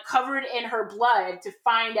her, so it's like covered in her blood, to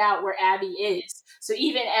find out where Abby is. So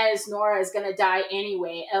even as Nora is going to die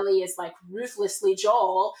anyway, Ellie is like ruthlessly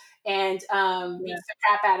Joel and beats the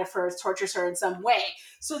crap out of her, tortures her in some way.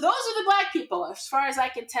 So those are the black people, as far as I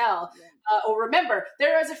can tell. Or remember,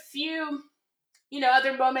 there was a few, you know,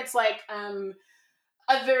 other moments like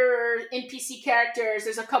other NPC characters.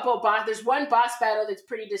 There's a couple there's one boss battle that's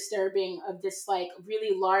pretty disturbing, of this like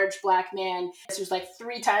really large black man who's like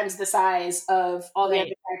 3 times the size of all the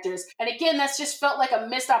other characters. And again, that's just felt like a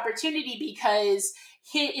missed opportunity, because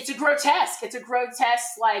it's a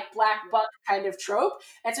grotesque like black buck kind of trope.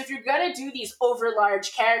 And so if you're gonna do these over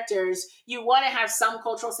large characters, you want to have some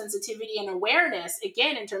cultural sensitivity and awareness,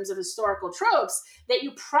 again, in terms of historical tropes, that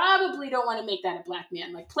you probably don't want to make that a black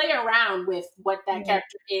man. Like, play around with what that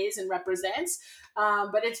character is and represents,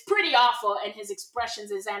 but it's pretty awful, and his expressions,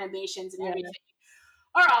 his animations, and everything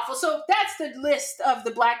are awful. So that's the list of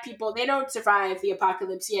the black people. They don't survive the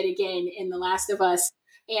apocalypse yet again in The Last of Us,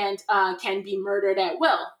 and can be murdered at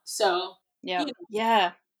will. So No,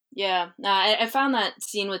 I found that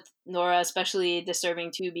scene with Nora especially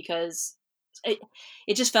disturbing too, because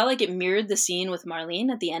it just felt like it mirrored the scene with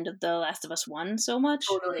Marlene at the end of The Last of Us 1 so much.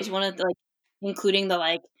 Totally. It was one of the, like, including the,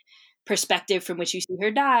 like, perspective from which you see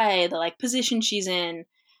her die, the, like, position she's in.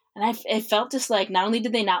 And it felt just like, not only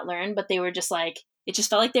did they not learn, but they were just like, it just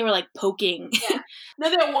felt like they were like poking. Yeah. No,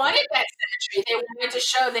 they wanted that symmetry. They wanted to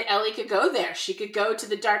show that Ellie could go there. She could go to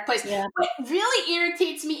the dark place. Yeah. What really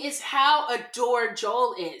irritates me is how adored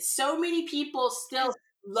Joel is. So many people still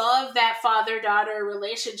love that father-daughter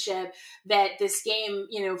relationship that this game,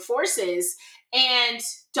 forces, and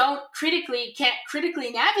can't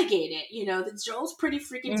critically navigate it. That Joel's pretty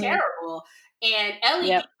freaking terrible. And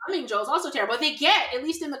Ellie becoming Joel's also terrible. They get, at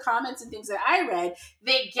least in the comments and things that I read,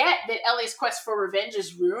 they get that Ellie's quest for revenge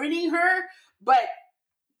is ruining her, but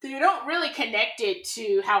they don't really connect it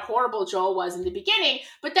to how horrible Joel was in the beginning.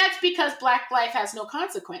 But that's because Black life has no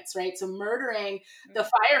consequence, right? So murdering the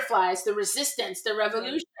Fireflies, the resistance, the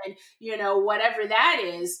revolution, whatever that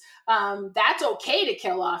is, that's okay to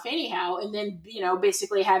kill off anyhow. And then,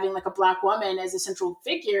 basically having like a Black woman as a central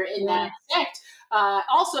figure in that sect,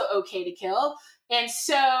 also okay to kill. And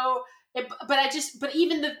so, but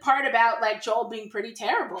even the part about like Joel being pretty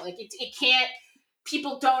terrible, like it can't,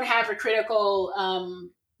 people don't have a critical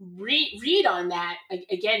read on that,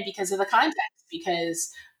 again, because of the context,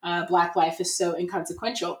 because Black life is so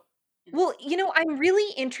inconsequential. Well, I'm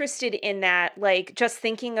really interested in that, like, just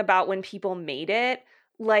thinking about when people made it,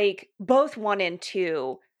 like, both 1 and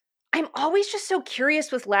 2. I'm always just so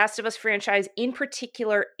curious with Last of Us franchise, in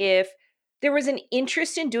particular, if there was an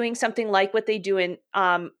interest in doing something like what they do in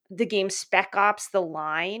the game Spec Ops: The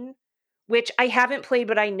Line, which I haven't played,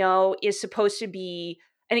 but I know is supposed to be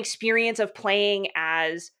an experience of playing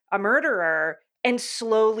as a murderer and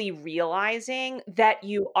slowly realizing that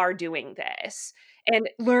you are doing this and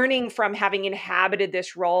learning from having inhabited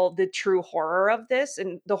this role, the true horror of this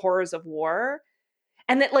and the horrors of war.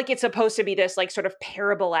 And that, like, it's supposed to be this, like, sort of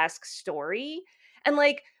parable-esque story. And,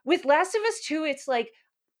 like, with Last of Us 2, it's like,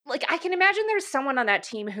 I can imagine there's someone on that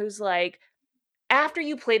team who's like, after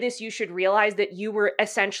you play this, you should realize that you were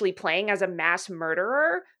essentially playing as a mass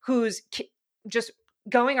murderer who's just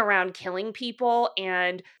going around killing people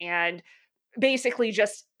and basically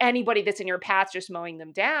just anybody that's in your path, just mowing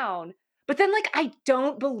them down. But then, like, I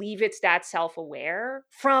don't believe it's that self-aware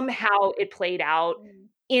from how it played out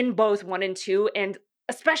in both 1 and 2. And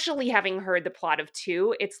especially having heard the plot of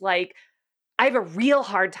 2, it's like, I have a real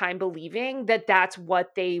hard time believing that that's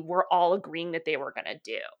what they were all agreeing that they were going to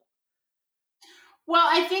do. Well,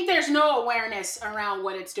 I think there's no awareness around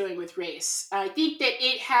what it's doing with race. I think that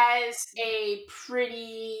it has a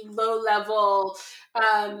pretty low level,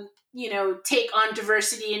 take on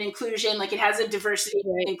diversity and inclusion. Like, it has a diversity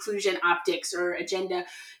and inclusion optics or agenda,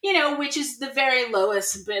 which is the very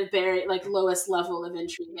lowest level of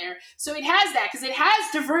entry there. So it has that because it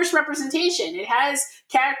has diverse representation. It has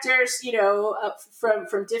characters,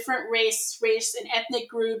 from different race and ethnic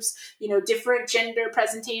groups, different gender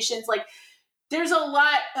presentations. Like, there's a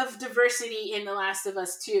lot of diversity in The Last of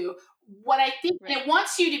Us 2. What I think it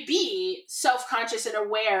wants you to be self-conscious and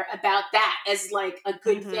aware about that as like a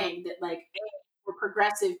good thing, that like, we're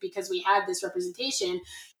progressive because we have this representation.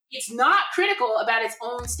 It's not critical about its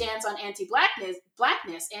own stance on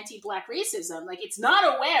blackness, anti-Black racism. Like, it's not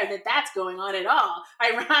aware that that's going on at all,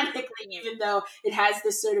 ironically, even though it has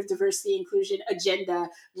this sort of diversity inclusion agenda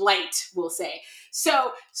light, we'll say.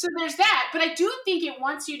 So there's that. But I do think it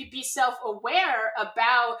wants you to be self-aware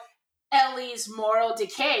about Ellie's moral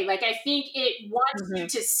decay. Like, I think it wants you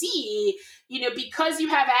to see, because you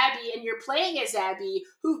have Abby and you're playing as Abby,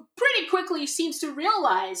 who pretty quickly seems to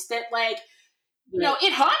realize that, like,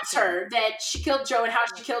 it haunts her that she killed Joe and how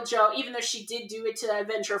she killed Joe, even though she did do it to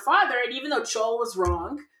avenge her father. And even though Joel was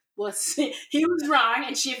wrong, he was wrong,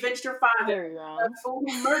 and she avenged her father. Very wrong. Who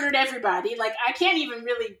murdered everybody. Like, I can't even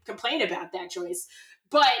really complain about that choice.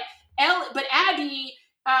 But Abby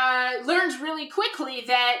learns really quickly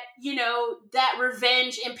that, that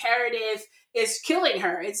revenge imperative is killing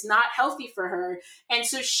her. It's not healthy for her. And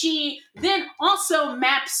so she then also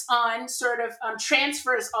maps on, sort of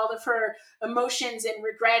transfers all of her emotions and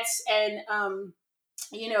regrets and,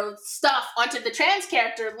 stuff onto the trans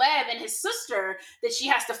character, Lev, and his sister that she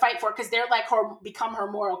has to fight for because they're like become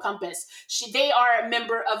her moral compass. They are a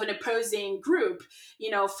member of an opposing group,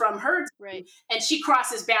 from her team, and she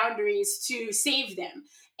crosses boundaries to save them.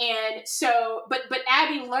 And so, but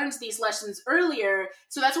Abby learns these lessons earlier.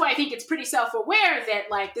 So that's why I think it's pretty self-aware that,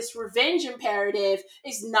 like, this revenge imperative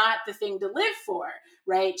is not the thing to live for,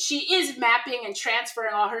 right? She is mapping and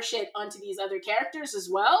transferring all her shit onto these other characters as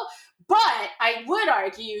well. But I would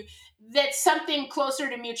argue that something closer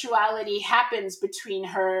to mutuality happens between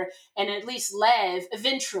her and at least Lev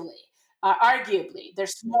eventually. arguably.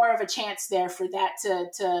 There's more of a chance there for that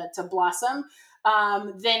to blossom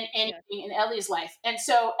than anything in Ellie's life. And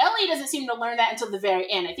so Ellie doesn't seem to learn that until the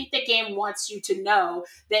very end. I think the game wants you to know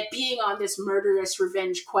that being on this murderous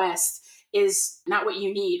revenge quest is not what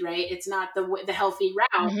you need, right? It's not the healthy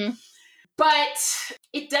route. Mm-hmm. But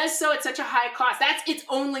it does so at such a high cost. That's its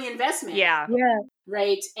only investment. Yeah.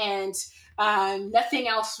 Right. And nothing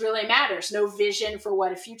else really matters. No vision for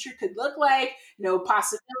what a future could look like. No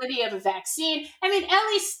possibility of a vaccine. I mean,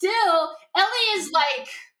 Ellie is like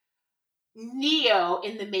Neo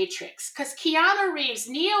in the Matrix, because Keanu Reeves,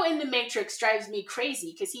 Neo in the Matrix, drives me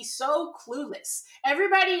crazy because he's so clueless.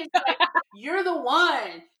 Everybody is like, "You're the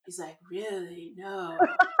one." He's like, "Really? No."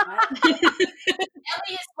 Ellie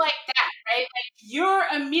is like that, right? Like, you're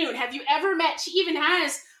immune. Have you ever met? She even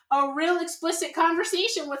has a real explicit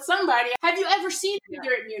conversation with somebody. Have you ever seen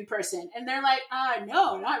another immune person? And they're like,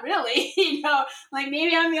 no, not really. Like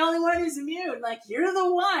maybe I'm the only one who's immune. Like, you're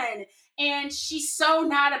the one. And she's so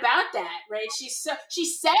not about that, right? She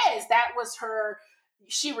says that was her.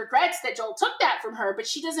 She regrets that Joel took that from her, but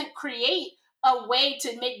she doesn't create a way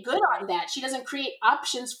to make good on that. She doesn't create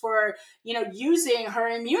options for, using her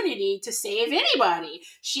immunity to save anybody.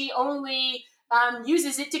 She only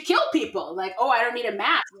uses it to kill people. Like, oh, I don't need a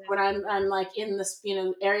mask when I'm like in this,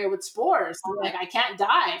 area with spores. Like, I can't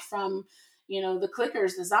die from, the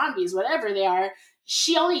clickers, the zombies, whatever they are.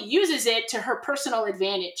 She only uses it to her personal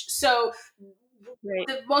advantage. So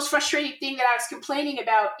the most frustrating thing that I was complaining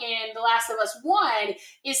about in The Last of Us 1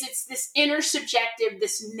 is it's this intersubjective,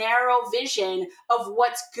 this narrow vision of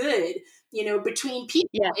what's good, between people.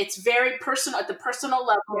 Yeah. It's very personal at the personal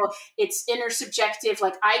level. Yeah. It's intersubjective.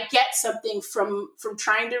 Like, I get something from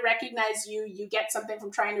trying to recognize you. You get something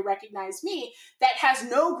from trying to recognize me that has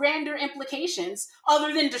no grander implications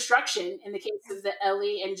other than destruction in the case of the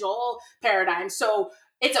Ellie and Joel paradigm. So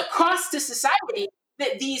it's a cost to society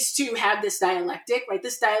that these two have this dialectic, right?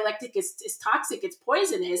 This dialectic is toxic. It's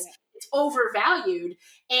poisonous. Yeah. It's overvalued.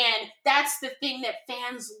 And that's the thing that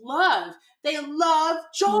fans love. They love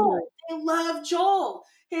Joel. They love Joel.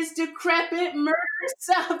 His decrepit, murderous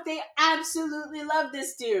self. They absolutely love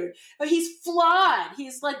this dude. But he's flawed.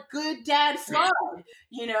 He's like good dad flawed, And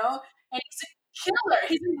he's a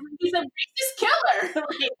killer. He's a racist killer.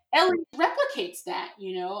 Like, Ellie replicates that,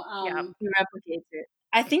 he replicates it.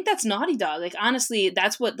 I think that's Naughty Dog. Like, honestly,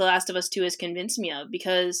 that's what The Last of Us 2 has convinced me of,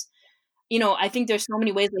 because, I think there's so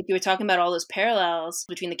many ways, like you were talking about all those parallels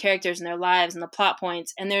between the characters and their lives and the plot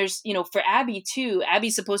points. And there's, for Abby too,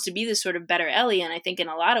 Abby's supposed to be this sort of better Ellie. And I think in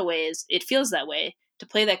a lot of ways it feels that way to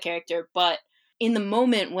play that character. But in the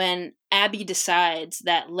moment when Abby decides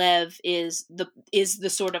that Lev is the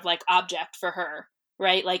sort of like object for her,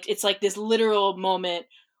 right? Like, it's like this literal moment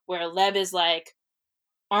where Lev is like,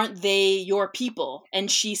 aren't they your people? And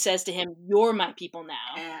she says to him, you're my people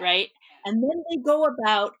now, right? And then they go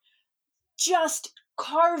about just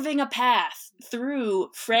carving a path through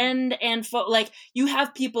friend and foe. Like, you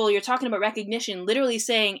have people, you're talking about recognition, literally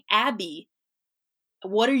saying, Abby,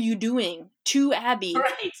 what are you doing to Abby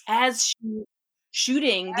as she's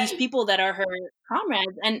shooting these people that are her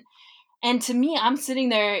comrades? And to me, I'm sitting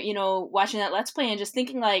there, watching that Let's Play and just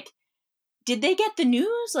thinking, like, did they get the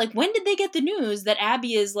news? Like, when did they get the news that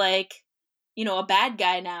Abby is like, a bad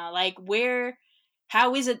guy now? Like,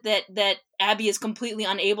 how is it that Abby is completely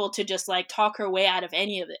unable to just like talk her way out of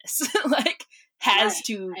any of this? Like, has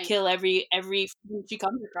to kill every she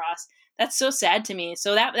comes across. That's so sad to me.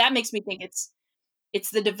 So that makes me think it's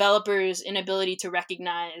the developer's inability to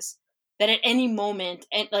recognize that at any moment,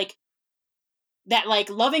 and like, that like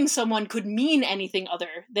loving someone could mean anything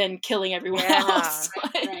other than killing everyone else.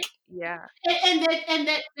 Right. Yeah. And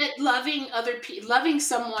that loving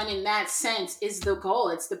someone in that sense is the goal.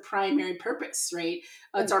 It's the primary purpose, right?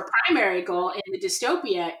 It's our primary goal in the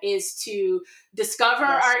dystopia is to discover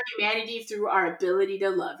our humanity through our ability to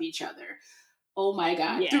love each other. Oh my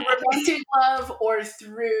God. Through romantic love or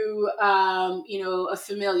through, a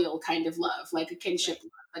familial kind of love, like a kinship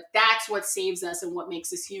love. Like, that's what saves us and what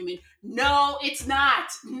makes us human. No, it's not.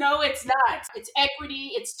 No, it's not. It's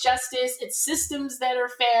equity. It's justice. It's systems that are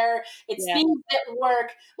fair. It's things that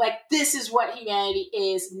work. Like, this is what humanity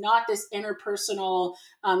is, not this interpersonal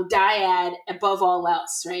dyad above all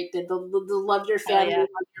else, right? The love your family, love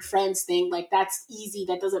your friends thing. Like, that's easy.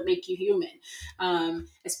 That doesn't make you human,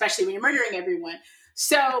 especially when you're murdering everyone.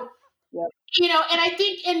 So... and I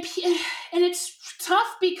think, and it's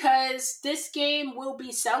tough because this game will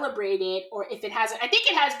be celebrated, or if it hasn't, I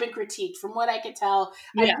think it has been critiqued from what I could tell.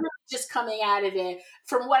 I'm really just coming out of it.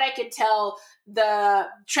 From what I could tell, the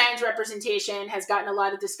trans representation has gotten a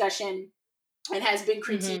lot of discussion and has been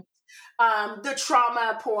critiqued. the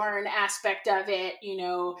trauma porn aspect of it, you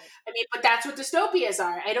know. I mean, but that's what dystopias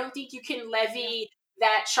are. I don't think you can levy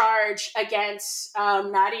that charge against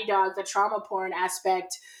Naughty Dog, the trauma porn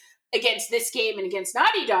aspect, against this game and against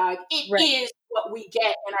Naughty Dog. It is what we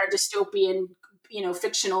get in our dystopian, you know,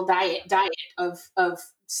 fictional diet of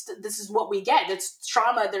this is what we get. It's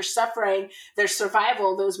trauma, there's suffering, there's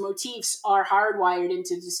survival. Those motifs are hardwired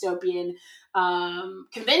into dystopian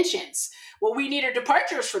conventions. What we need are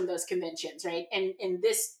departures from those conventions, right? And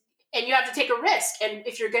you have to take a risk. And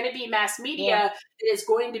if you're going to be mass media, it is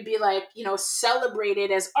going to be like, you know,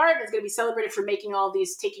 celebrated as art. It's going to be celebrated for taking all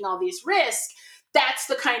these risks. That's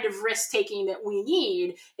the kind of risk taking that we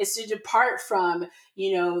need, is to depart from,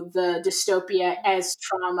 you know, the dystopia as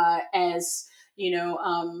trauma, as, you know,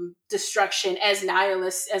 destruction, as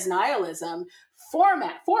nihilism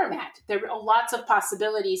format. There are lots of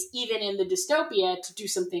possibilities, even in the dystopia, to do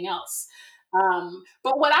something else.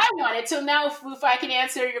 But what I wanted, so now if I can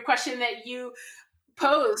answer your question that you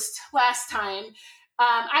posed last time,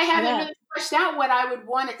 I haven't really fleshed out what I would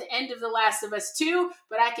want at the end of The Last of Us 2,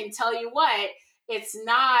 but I can tell you what, it's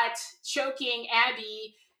not choking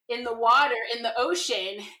Abby in the water, in the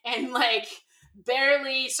ocean, and like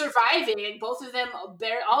barely surviving, both of them,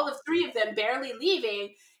 all of three of them barely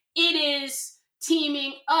leaving. It is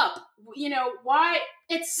teaming up. You know, why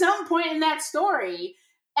at some point in that story,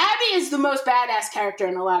 Abby is the most badass character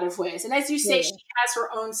in a lot of ways. And as you say, she has her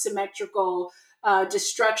own symmetrical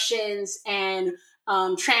destructions and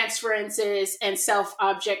transferences and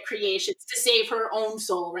self-object creations to save her own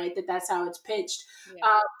soul, right? That's how it's pitched.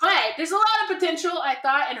 But there's a lot of potential, I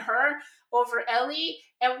thought, in her over Ellie.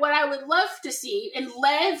 And what I would love to see, and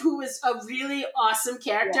Lev, who is a really awesome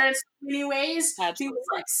character in so many ways, he was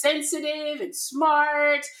like sensitive and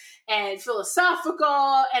smart and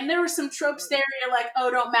philosophical, and there were some tropes there you're like,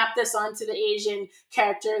 oh, don't map this onto the Asian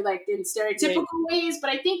character like in stereotypical ways,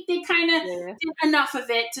 but I think they kind of did enough of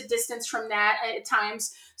it to distance from that at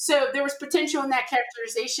times. So there was potential in that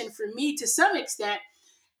characterization for me to some extent.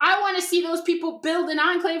 I want to see those people build an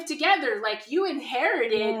enclave together. Like, you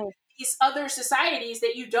inherited these other societies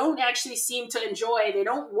that you don't actually seem to enjoy. They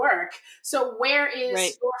don't work. So where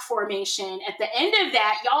is your formation? At the end of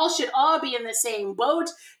that, y'all should all be in the same boat,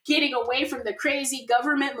 getting away from the crazy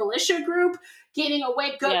government militia group, getting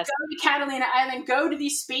away, go to Catalina Island, go to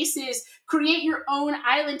these spaces, create your own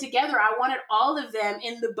island together. I wanted all of them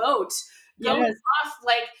in the boat. Go off,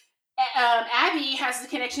 like, Abby has the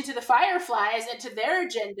connection to the Fireflies and to their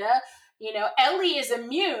agenda. You know, Ellie is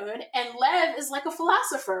immune and Lev is like a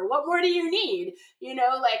philosopher. What more do you need? You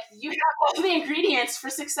know, like, you have all the ingredients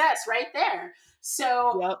for success right there.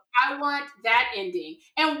 So I want that ending.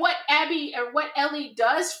 And what Ellie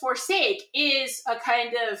does forsake is a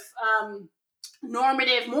kind of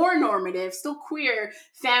more normative, still queer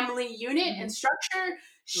family unit and structure.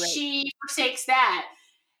 She forsakes that.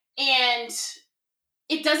 And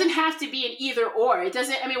it doesn't have to be an either or. It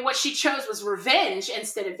doesn't, I mean, what she chose was revenge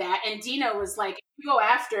instead of that. And Dina was like, if you go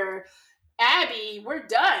after Abby, we're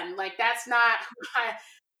done. Like, that's not,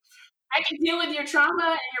 I can deal with your trauma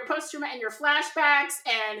and your post-trauma and your flashbacks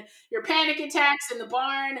and your panic attacks in the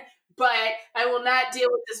barn, but I will not deal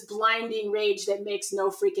with this blinding rage that makes no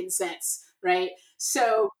freaking sense, right?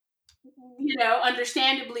 So, you know,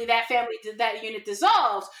 understandably, that unit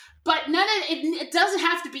dissolves. But it doesn't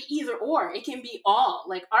have to be either or. It can be all.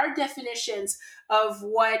 Like, our definitions of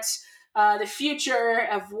what the future,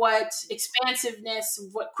 of what expansiveness,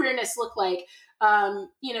 of what queerness look like,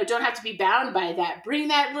 you know, don't have to be bound by that. Bring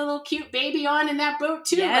that little cute baby on in that boat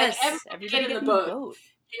too. Yes, like, everybody in the boat.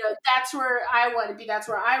 You know, that's where I want to be. That's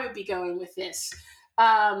where I would be going with this.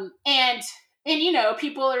 And you know,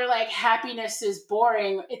 people are like, happiness is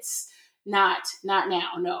boring. It's not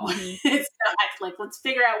now. No, it's not. Like, let's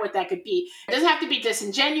figure out what that could be. It doesn't have to be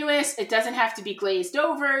disingenuous. It doesn't have to be glazed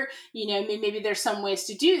over. You know, maybe there's some ways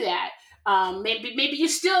to do that. Maybe you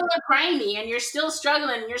still look grimy and you're still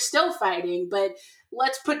struggling and you're still fighting, but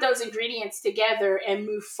let's put those ingredients together and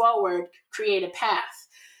move forward, create a path.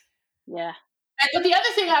 Yeah. But the other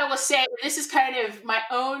thing I will say, this is kind of my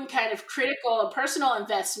own kind of critical and personal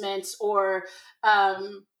investments, or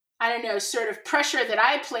I don't know, sort of pressure that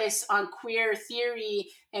I place on queer theory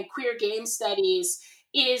and queer game studies,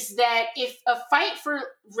 is that if a fight for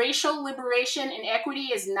racial liberation and equity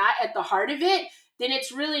is not at the heart of it, then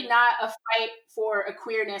it's really not a fight for a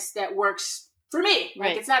queerness that works for me.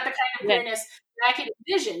 Like, it's not the kind of queerness that I can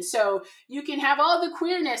envision. So you can have all the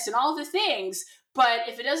queerness and all the things, but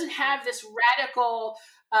if it doesn't have this radical,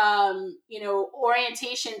 you know,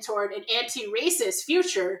 orientation toward an anti-racist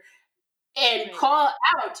future, and Right. call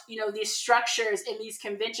out, these structures and these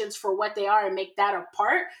conventions for what they are and make that a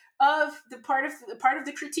part of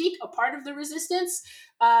the critique, a part of the resistance,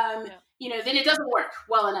 then it doesn't work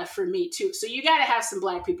well enough for me too. So you got to have some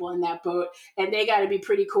Black people in that boat, and they got to be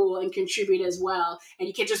pretty cool and contribute as well. And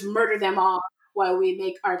you can't just murder them all while we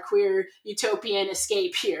make our queer utopian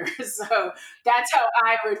escape here. So that's how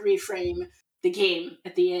I would reframe the game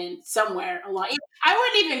at the end, somewhere along. I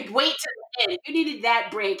wouldn't even wait till the end. You needed that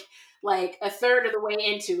break like a third of the way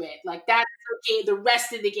into it. Like that's the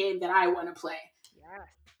rest of the game that I want to play. Yes.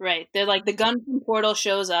 Right. They're like the gun from Portal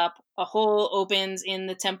shows up, a hole opens in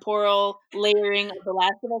the temporal layering of The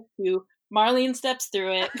Last of Us 2. Marlene steps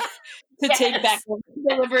through it to take back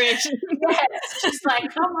the liberation. Yes. She's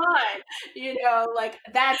like, come on. Like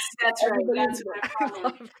that's right. That's what I'm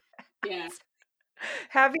calling. Yeah.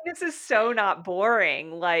 Happiness is so not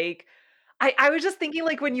boring. Like, I was just thinking,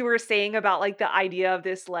 like, when you were saying about like the idea of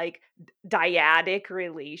this like dyadic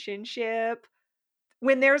relationship,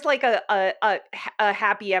 when there's like a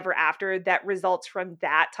happy ever after that results from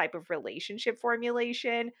that type of relationship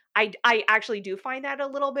formulation, I actually do find that a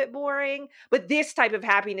little bit boring. But this type of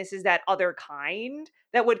happiness is that other kind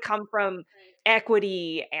that would come from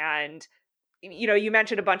equity. And you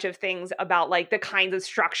mentioned a bunch of things about like the kinds of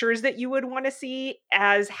structures that you would want to see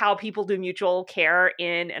as how people do mutual care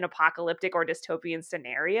in an apocalyptic or dystopian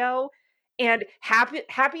scenario. And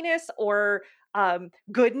happiness or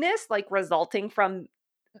goodness, like resulting from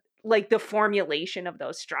like the formulation of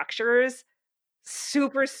those structures,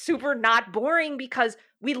 super, super not boring, because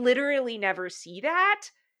we literally never see that.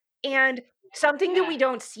 And something that we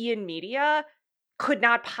don't see in media could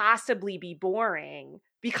not possibly be boring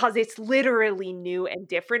because it's literally new and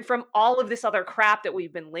different from all of this other crap that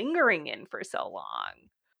we've been lingering in for so long.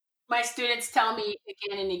 My students tell me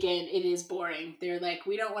again and again, it is boring. They're like,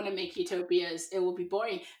 we don't want to make utopias. It will be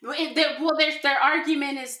boring. Their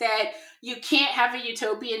argument is that you can't have a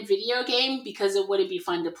utopian video game because it wouldn't be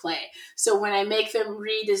fun to play. So when I make them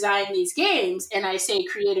redesign these games and I say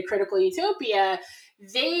create a critical utopia,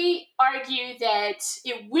 they argue that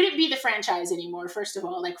it wouldn't be the franchise anymore. First of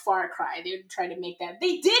all, like Far Cry, they would try to make that.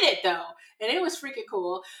 They did it though, and it was freaking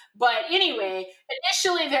cool. But anyway,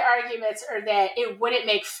 initially their arguments are that it wouldn't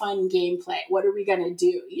make fun gameplay. What are we gonna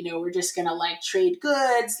do? We're just gonna like trade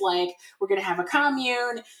goods. Like we're gonna have a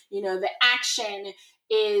commune. The action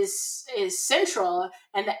is central,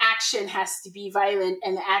 and the action has to be violent,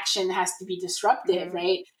 and the action has to be disruptive,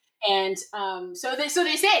 right? And so they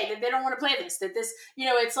say that they don't want to play this. That this,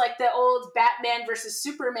 it's like the old Batman versus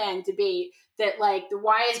Superman debate. That like,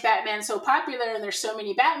 why is Batman so popular and there's so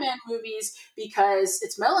many Batman movies? Because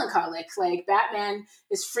it's melancholic. Like Batman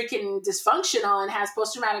is freaking dysfunctional and has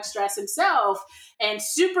post-traumatic stress himself, and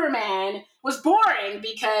Superman was boring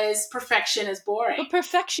because perfection is boring. But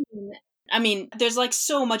perfection, I mean, there's like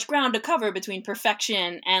so much ground to cover between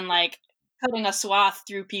perfection and like cutting a swath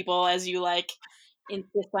through people as you like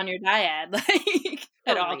insist on your dyad, like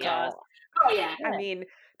at all costs. Oh yeah. I mean,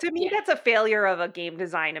 to me, that's a failure of a game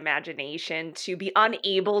design imagination to be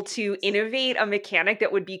unable to innovate a mechanic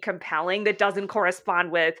that would be compelling that doesn't correspond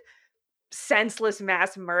with senseless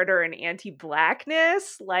mass murder and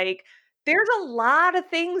anti-Blackness. Like, there's a lot of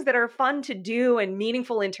things that are fun to do and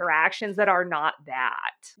meaningful interactions that are not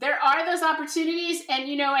that. There are those opportunities,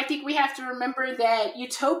 and I think we have to remember that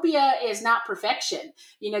utopia is not perfection.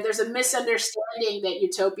 There's a misunderstanding that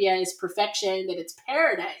utopia is perfection, that it's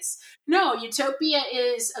paradise. No, utopia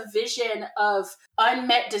is a vision of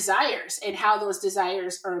unmet desires and how those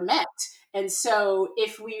desires are met. And so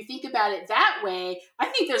if we think about it that way, I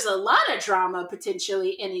think there's a lot of drama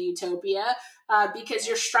potentially in a utopia because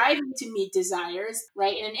you're striving to meet desires,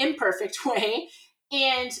 right, in an imperfect way.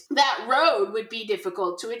 And that road would be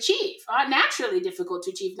difficult to achieve, naturally difficult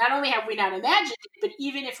to achieve. Not only have we not imagined it, but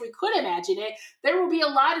even if we could imagine it, there will be a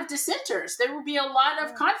lot of dissenters. There will be a lot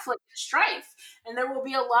of conflict and strife. And there will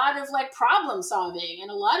be a lot of like problem solving and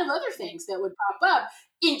a lot of other things that would pop up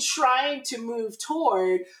in trying to move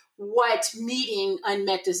toward what meeting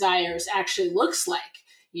unmet desires actually looks like,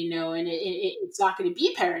 and it's not going to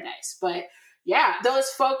be paradise. But yeah, those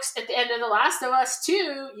folks at the end of The Last of Us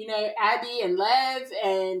too, Abby and Lev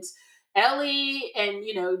and Ellie and,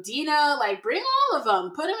 Dina, like bring all of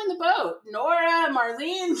them, put them in the boat. Nora,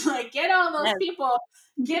 Marlene, like get all those people,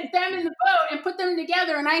 get them in the boat and put them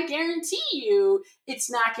together. And I guarantee you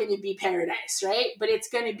it's not going to be paradise, right? But it's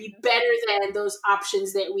going to be better than those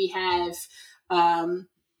options that we have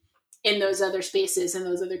in those other spaces and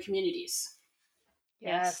those other communities.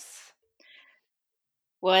 Yes.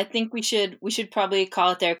 Well, I think we should probably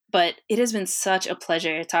call it there, but it has been such a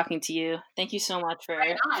pleasure talking to you. Thank you so much for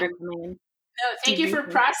coming in. No, thank you for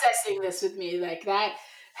processing this with me. Like, that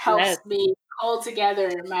helps me hold together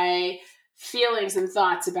my feelings and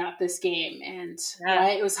thoughts about this game. And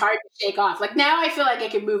right, it was hard to shake off. Like, now I feel like I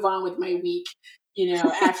can move on with my week,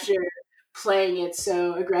 after playing it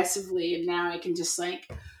so aggressively, and now I can just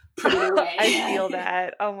like put it away. I feel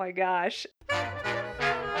that. Oh my gosh.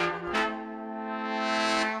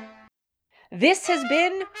 This has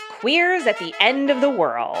been Queers at the End of the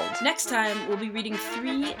World. Next time, we'll be reading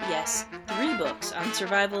three books on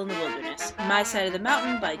survival in the wilderness. My Side of the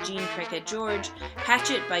Mountain by Jean Craighead George,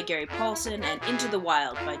 Hatchet by Gary Paulson, and Into the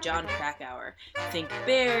Wild by John Krakauer. Think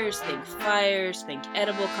bears, think fires, think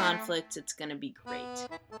edible conflicts. It's gonna be great.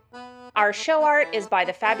 Our show art is by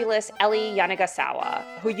the fabulous Ellie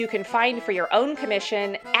Yanagasawa, who you can find for your own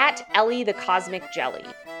commission at Ellie the Cosmic Jelly.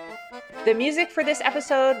 The music for this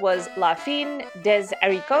episode was La Fin des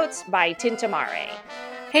Haricots by Tintamare.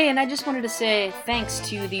 Hey, and I just wanted to say thanks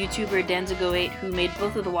to the YouTuber Danzigo8 who made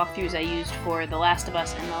both of the walkthroughs I used for The Last of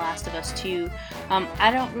Us and The Last of Us 2.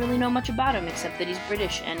 I don't really know much about him except that he's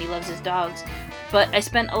British and he loves his dogs, but I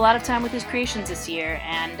spent a lot of time with his creations this year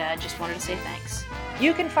and just wanted to say thanks.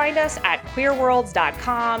 You can find us at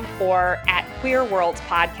queerworlds.com or at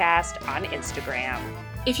queerworldspodcast on Instagram.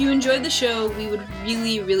 If you enjoyed the show, we would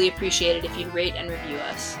really, really appreciate it if you'd rate and review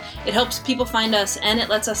us. It helps people find us, and it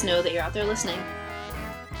lets us know that you're out there listening.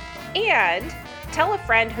 And tell a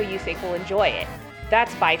friend who you think will enjoy it.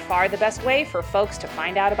 That's by far the best way for folks to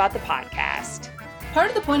find out about the podcast. Part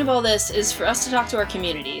of the point of all this is for us to talk to our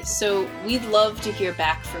community, so we'd love to hear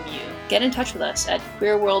back from you. Get in touch with us at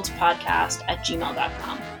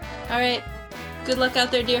queerworldspodcast@gmail.com. All right, good luck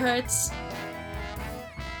out there, dear hearts.